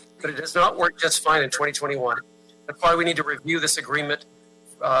 1968, but it does not work just fine in 2021. That's why we need to review this agreement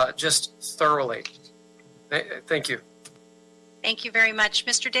just thoroughly. Thank you. Thank you very much.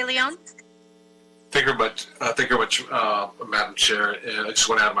 Mr. De Leon? Thank you very much, Madam Chair. And I just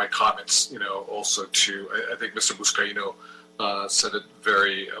want to add my comments, also to, I think Mr. Buscaino said it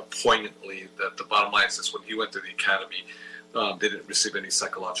very poignantly that the bottom line is this: when he went to the academy, they didn't receive any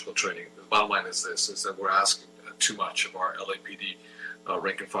psychological training. The bottom line is this, is that we're asking too much of our LAPD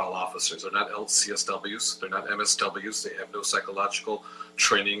rank and file officers. They're not LCSWs, they're not MSWs, they have no psychological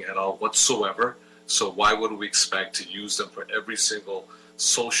training at all whatsoever. So why would we expect to use them for every single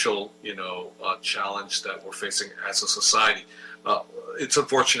social, challenge that we're facing as a society? It's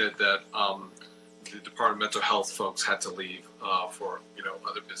unfortunate that the Department of Mental Health folks had to leave for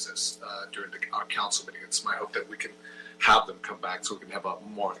other business during our council meeting. It's my hope that we can have them come back so we can have a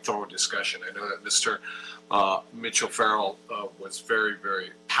more thorough discussion. I know that Mr. Mitchell Farrell was very, very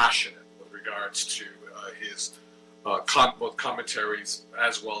passionate with regards to his both commentaries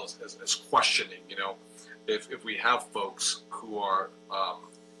as well as questioning. If we have folks who are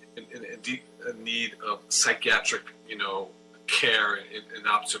in deep need of psychiatric, care and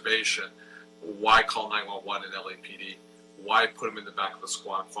observation, why call 911 and LAPD? Why put them in the back of a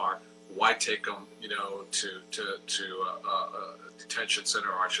squad car? Why take them, to a detention center,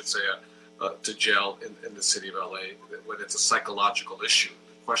 or I should say, to jail in the city of LA when it's a psychological issue?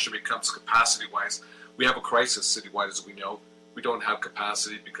 The question becomes capacity-wise. We have a crisis citywide, as we know. We don't have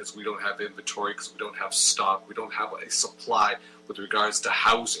capacity because we don't have inventory, because we don't have stock. We don't have a supply with regards to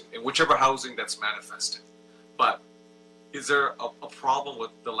housing, and whichever housing that's manifested. But is there a problem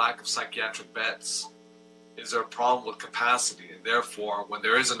with the lack of psychiatric beds? Is there a problem with capacity? And therefore, when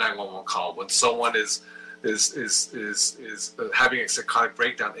there is a 911 call, when someone is having a psychotic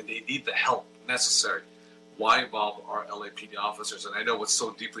breakdown and they need the help necessary, why involve our LAPD officers? And I know what's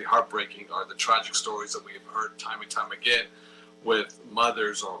so deeply heartbreaking are the tragic stories that we have heard time and time again with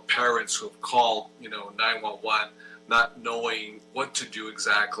mothers or parents who have called, 911, not knowing what to do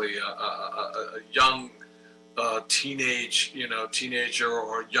exactly. A young teenager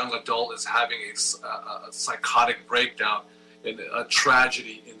or young adult is having a psychotic breakdown, and a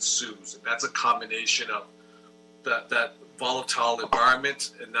tragedy ensues. And that's a combination of that volatile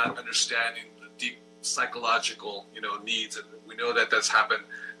environment and not understanding the deep psychological, needs. And we know that that's happened.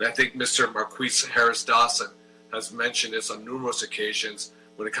 And I think Mr. Marquise Harris Dawson has mentioned this on numerous occasions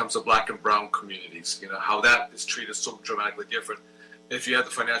when it comes to Black and brown communities, how that is treated so dramatically different. If you have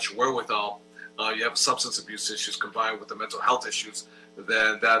the financial wherewithal, you have substance abuse issues combined with the mental health issues,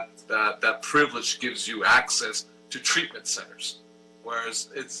 then that privilege gives you access to treatment centers, whereas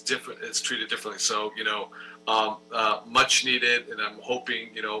it's different, it's treated differently. So, much needed, and I'm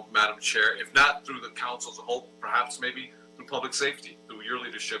hoping, Madam Chair, if not through the council as a whole, perhaps maybe through public safety, through your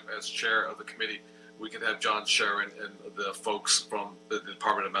leadership as chair of the committee, we could have John Sharon and the folks from the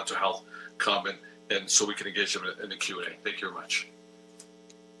Department of Mental Health come and so we can engage them in the Q&A. Thank you very much.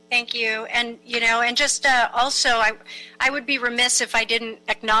 Thank you. And, and just also, I would be remiss if I didn't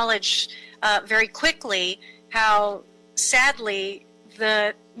acknowledge very quickly how sadly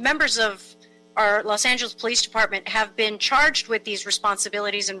the members of our Los Angeles Police Department have been charged with these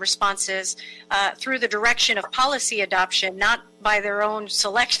responsibilities and responses through the direction of policy adoption, not by their own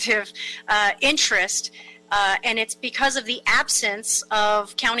selective interest. And it's because of the absence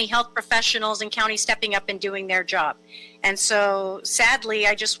of county health professionals and county stepping up and doing their job. And so sadly,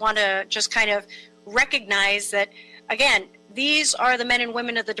 I just want to kind of recognize that, again, these are the men and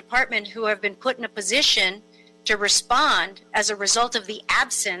women of the department who have been put in a position to respond as a result of the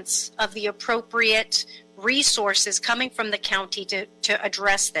absence of the appropriate resources coming from the county to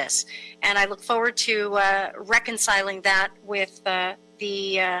address this. And I look forward to reconciling that with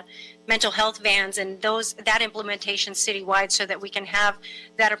the mental health vans and that implementation citywide so that we can have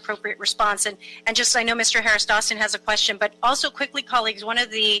that appropriate response. And just, I know Mr. Harris Dawson has a question, but also quickly, colleagues, one of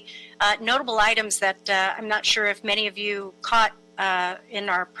the notable items that I'm not sure if many of you caught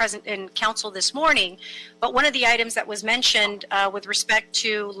in council this morning, but one of the items that was mentioned with respect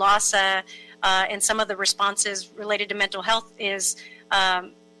to LAHSA and some of the responses related to mental health is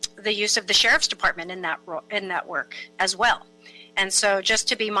the use of the Sheriff's Department in that work as well. And so just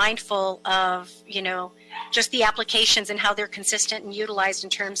to be mindful of, just the applications and how they're consistent and utilized in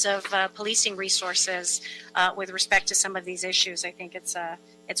terms of policing resources with respect to some of these issues, I think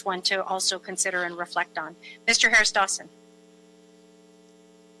it's one to also consider and reflect on. Mr. Harris Dawson.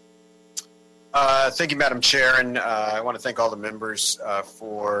 Thank you, Madam Chair, and I want to thank all the members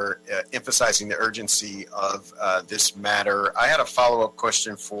for emphasizing the urgency of this matter. I had a follow-up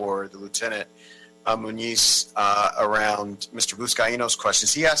question for the Lieutenant Muniz around Mr. Buscaino's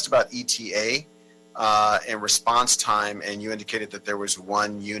questions. He asked about ETA and response time, and you indicated that there was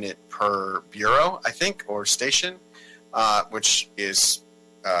 1 unit per bureau, I think, or station, which is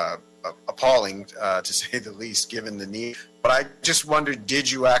appalling, to say the least, given the need. But I just wondered, did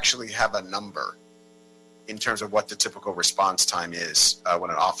you actually have a number in terms of what the typical response time is when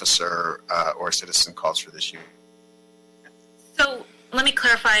an officer or a citizen calls for this unit? So let me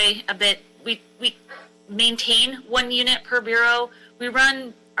clarify a bit. We maintain 1 unit per bureau. We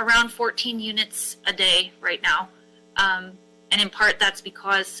run around 14 units a day right now. And in part, that's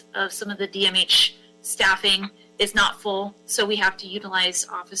because of some of the DMH staffing is not full, so we have to utilize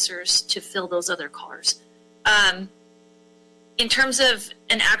officers to fill those other cars. In terms of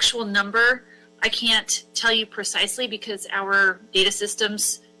an actual number, I can't tell you precisely because our data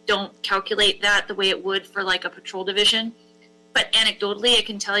systems don't calculate that the way it would for like a patrol division. But anecdotally, I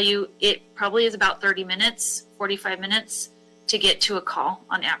can tell you it probably is about 30 minutes, 45 minutes to get to a call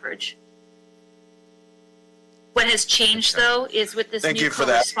on average. What has changed, though, is with this new call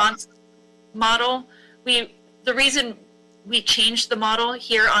response model, the reason we changed the model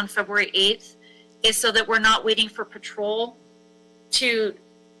here on February 8th is so that we're not waiting for patrol to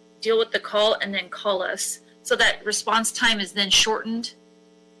deal with the call and then call us. So that response time is then shortened.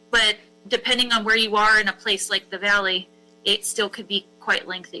 But depending on where you are in a place like the Valley, it still could be quite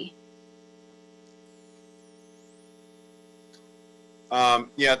lengthy.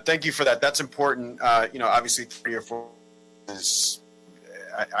 Yeah, thank you for that. That's important. Obviously 3 or 4 is,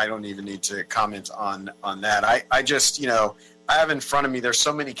 I don't even need to comment on that. I just, I have in front of me, there's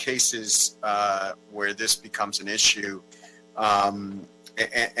so many cases where this becomes an issue and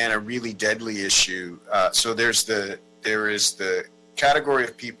a really deadly issue. So there is the category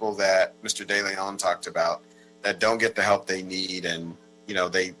of people that Mr. De Leon talked about that don't get the help they need, and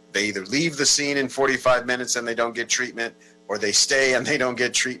they either leave the scene in 45 minutes and they don't get treatment, or they stay and they don't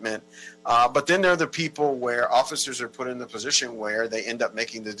get treatment. But then there are the people where officers are put in the position where they end up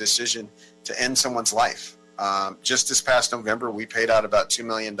making the decision to end someone's life. Just this past November, we paid out about $2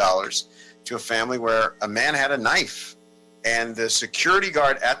 million to a family where a man had a knife, and the security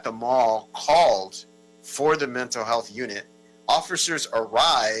guard at the mall called for the mental health unit. Officers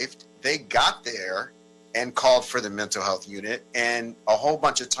arrived, they got there and called for the mental health unit, and a whole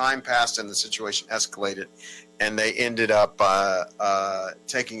bunch of time passed and the situation escalated, and they ended up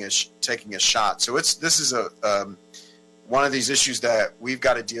taking a shot. So this is one of these issues that we've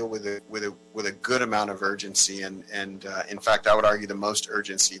got to deal with a good amount of urgency, and in fact, I would argue the most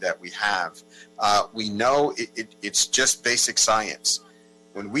urgency that we have. We know it's just basic science.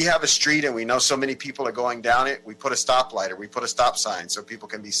 When we have a street and we know so many people are going down it, we put a stoplight or we put a stop sign so people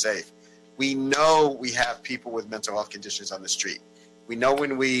can be safe. We know we have people with mental health conditions on the street. We know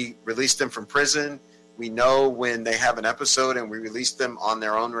when we release them from prison. We know when they have an episode and we release them on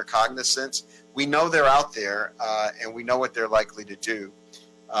their own recognizance. We know they're out there, and we know what they're likely to do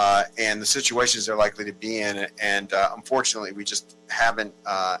and the situations they're likely to be in. And unfortunately, we just haven't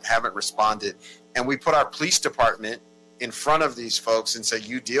responded. And we put our police department in front of these folks and say,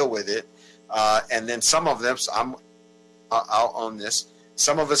 you deal with it. And then some of them, I'll own this,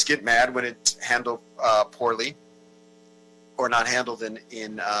 some of us get mad when it's handled poorly or not handled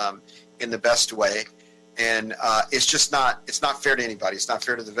in the best way. And it's not fair to anybody. It's not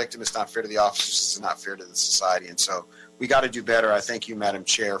fair to the victim. It's not fair to the officers. It's not fair to the society. And so we got to do better. I thank you, Madam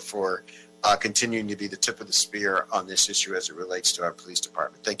Chair, for continuing to be the tip of the spear on this issue as it relates to our police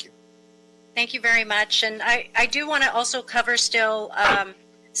department. Thank you. Thank you very much. And I do want to also cover still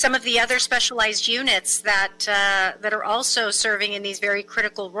some of the other specialized units that are also serving in these very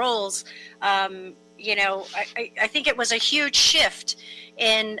critical roles. I think it was a huge shift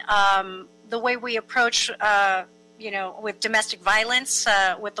in the way we approach, with domestic violence,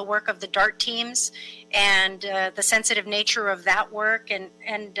 with the work of the DART teams and the sensitive nature of that work.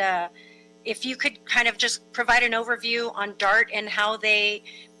 And if you could kind of just provide an overview on DART and how they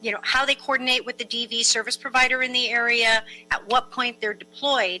coordinate with the DV service provider in the area, at what point they're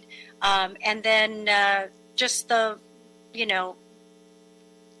deployed, and then just the,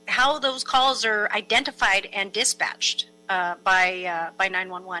 how those calls are identified and dispatched by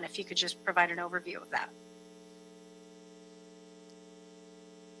 911. If you could just provide an overview of that.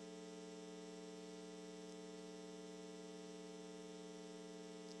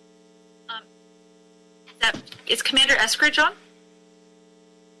 Is Commander Eskridge on?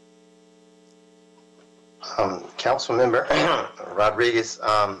 Councilmember Rodriguez,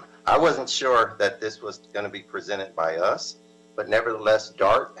 I wasn't sure that this was going to be presented by us, but nevertheless,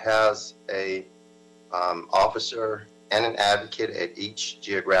 DART has a officer and an advocate at each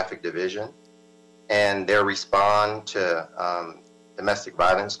geographic division, and they respond to domestic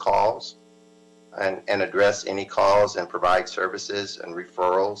violence calls and address any calls and provide services and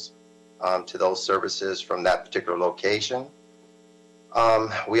referrals to those services from that particular location.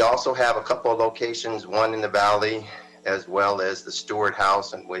 We also have a couple of locations, one in the Valley, as well as the Stewart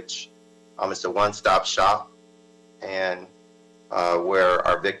House, in which it's a one-stop shop, and where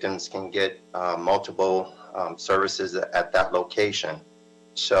our victims can get multiple services at that location.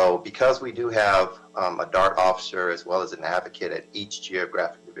 So because we do have a DART officer as well as an advocate at each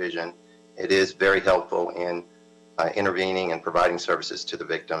geographic division, it is very helpful in intervening and providing services to the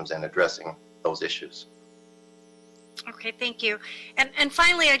victims and addressing those issues. Okay, thank you. And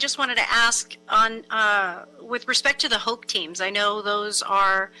finally, I just wanted to ask on with respect to the HOPE teams. I know those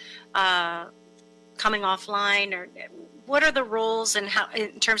are coming offline. Or what are the roles and how,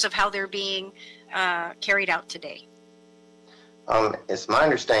 in terms of how they're being carried out today? It's my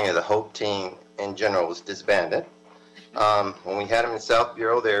understanding that the HOPE team in general was disbanded. When we had them in South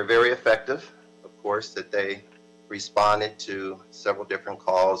Bureau, they were very effective. Of course, that they responded to several different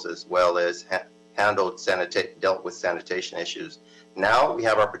calls as well as dealt with sanitation issues. Now we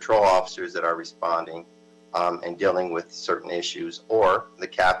have our patrol officers that are responding and dealing with certain issues, or the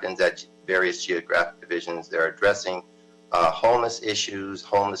captains at various geographic divisions. They're addressing homeless issues,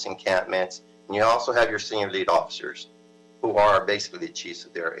 homeless encampments, and you also have your senior lead officers who are basically the chiefs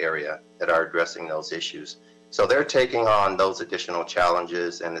of their area that are addressing those issues. So they're taking on those additional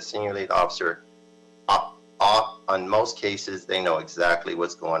challenges, and the senior lead officer, on most cases, they know exactly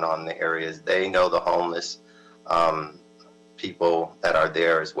what's going on in the areas. They know the homeless people that are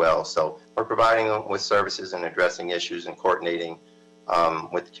there as well. So we're providing them with services and addressing issues and coordinating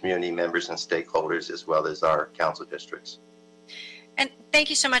with the community members and stakeholders as well as our council districts. And thank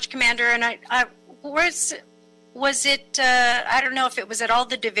you so much, Commander. And was it, I don't know if it was at all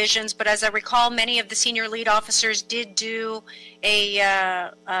the divisions, but as I recall, many of the senior lead officers did do a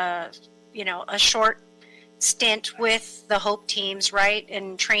short stint with the HOPE teams, right,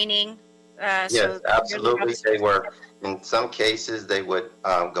 and training? Yes, so absolutely. They were, in some cases, they would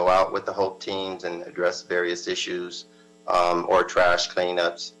go out with the HOPE teams and address various issues or trash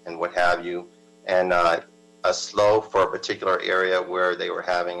cleanups and what have you. And a SLO for a particular area where they were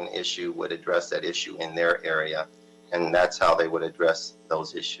having an issue would address that issue in their area. And that's how they would address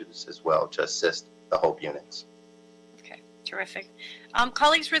those issues as well, to assist the HOPE units. Okay, terrific.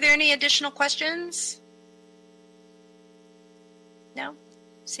 Colleagues, were there any additional questions? No?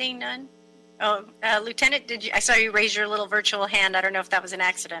 Seeing none? Oh, Lieutenant, I saw you raise your little virtual hand. I don't know if that was an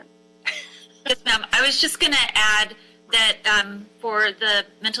accident. Yes, ma'am. I was just going to add that for the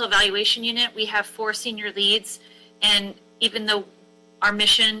mental evaluation unit, we have 4 senior leads, and even though our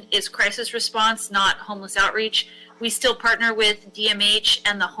mission is crisis response, not homeless outreach, we still partner with DMH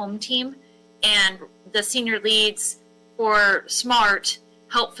and the home team, and the senior leads for SMART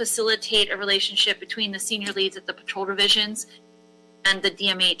help facilitate a relationship between the senior leads at the patrol divisions and the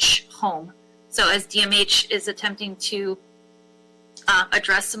DMH home. So as DMH is attempting to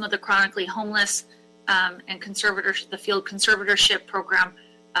address some of the chronically homeless and the field conservatorship program,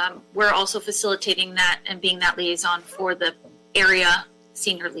 we're also facilitating that and being that liaison for the area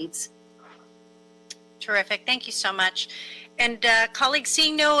senior leads. Terrific. Thank you so much. And colleagues,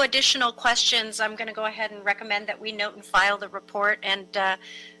 seeing no additional questions, I'm going to go ahead and recommend that we note and file the report. And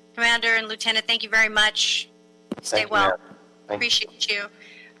Commander and Lieutenant, thank you very much. Stay well. Appreciate you.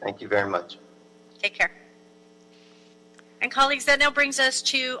 Thank you very much. Take care. And colleagues, that now brings us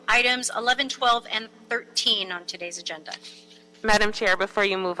to items 11, 12, and 13 on today's agenda. Madam Chair, before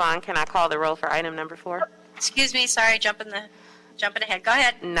you move on, can I call the roll for item number 4? Excuse me, sorry, jumping jumping ahead. Go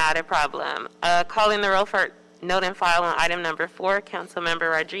ahead. Not a problem. Calling the roll for note and file on item number 4,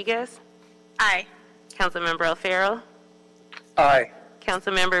 Councilmember Rodriguez. Aye. Councilmember O'Farrell. Aye.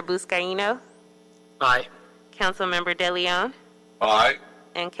 Councilmember Buscaino. Aye. Councilmember De Leon. Aye.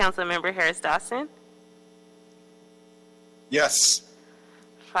 And Councilmember Harris Dawson. Yes.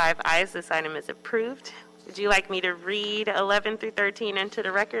 5 ayes. This item is approved. Would you like me to read 11 through 13 into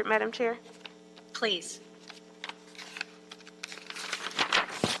the record, Madam Chair? Please.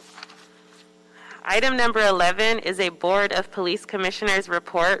 Item number 11 is a Board of Police Commissioners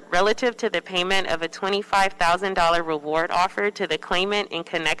report relative to the payment of a $25,000 reward offer to the claimant in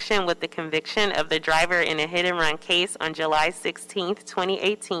connection with the conviction of the driver in a hit-and-run case on July 16,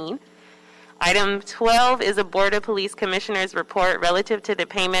 2018. Item 12 is a Board of Police Commissioners report relative to the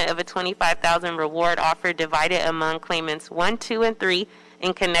payment of a $25,000 reward offer divided among claimants 1, 2, and 3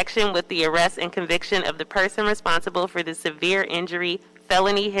 in connection with the arrest and conviction of the person responsible for the severe injury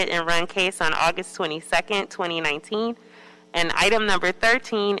felony hit-and-run case on August 22, 2019. And item number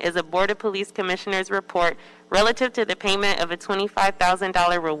 13 is a Board of Police Commissioners report relative to the payment of a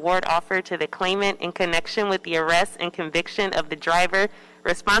 $25,000 reward offer to the claimant in connection with the arrest and conviction of the driver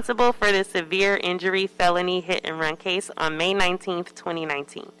responsible for the severe injury felony hit-and-run case on May 19,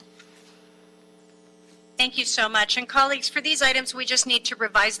 2019. Thank you so much. And colleagues, for these items, we just need to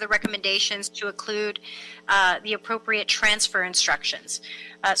revise the recommendations to include the appropriate transfer instructions.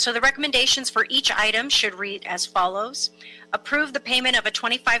 So the recommendations for each item should read as follows. Approve the payment of a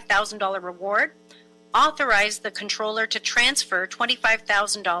 $25,000 reward. Authorize the controller to transfer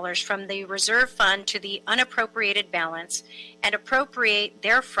 $25,000 from the reserve fund to the unappropriated balance and appropriate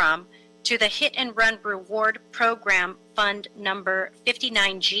therefrom to the hit and run reward program fund number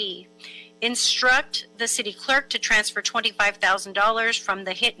 59G. Instruct the city clerk to transfer $25,000 from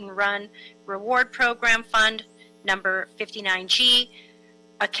the hit and run reward program fund number 59G,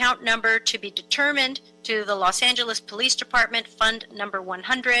 account number to be determined, to the Los Angeles Police Department fund number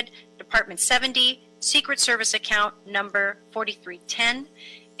 100, Department 70, Secret Service account number 4310.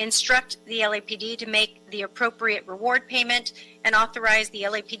 Instruct the LAPD to make the appropriate reward payment and authorize the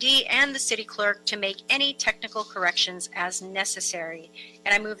LAPD and the city clerk to make any technical corrections as necessary.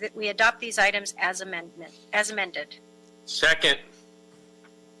 And I move that we adopt these items as amended. Second.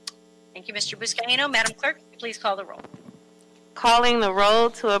 Thank you, Mr. Buscaino. Madam Clerk, please call the roll. Calling the roll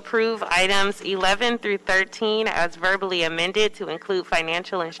to approve items 11 through 13 as verbally amended to include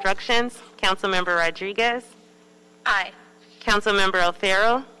financial instructions. Councilmember Rodriguez. Aye. Councilmember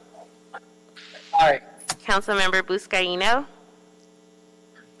O'Farrell. Aye. Councilmember Buscaino.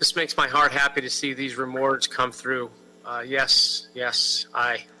 This makes my heart happy to see these rewards come through. Yes, yes,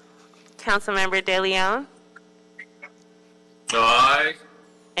 aye. Councilmember De Leon. Aye.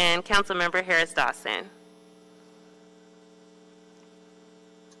 And Councilmember Harris Dawson.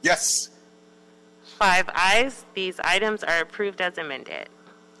 Yes. 5 ayes. These items are approved as amended.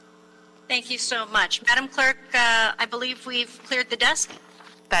 Thank you so much. Madam Clerk, I believe we've cleared the desk.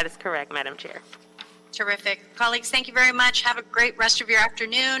 That is correct, Madam Chair. Terrific. Colleagues, thank you very much. Have a great rest of your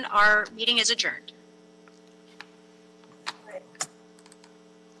afternoon. Our meeting is adjourned.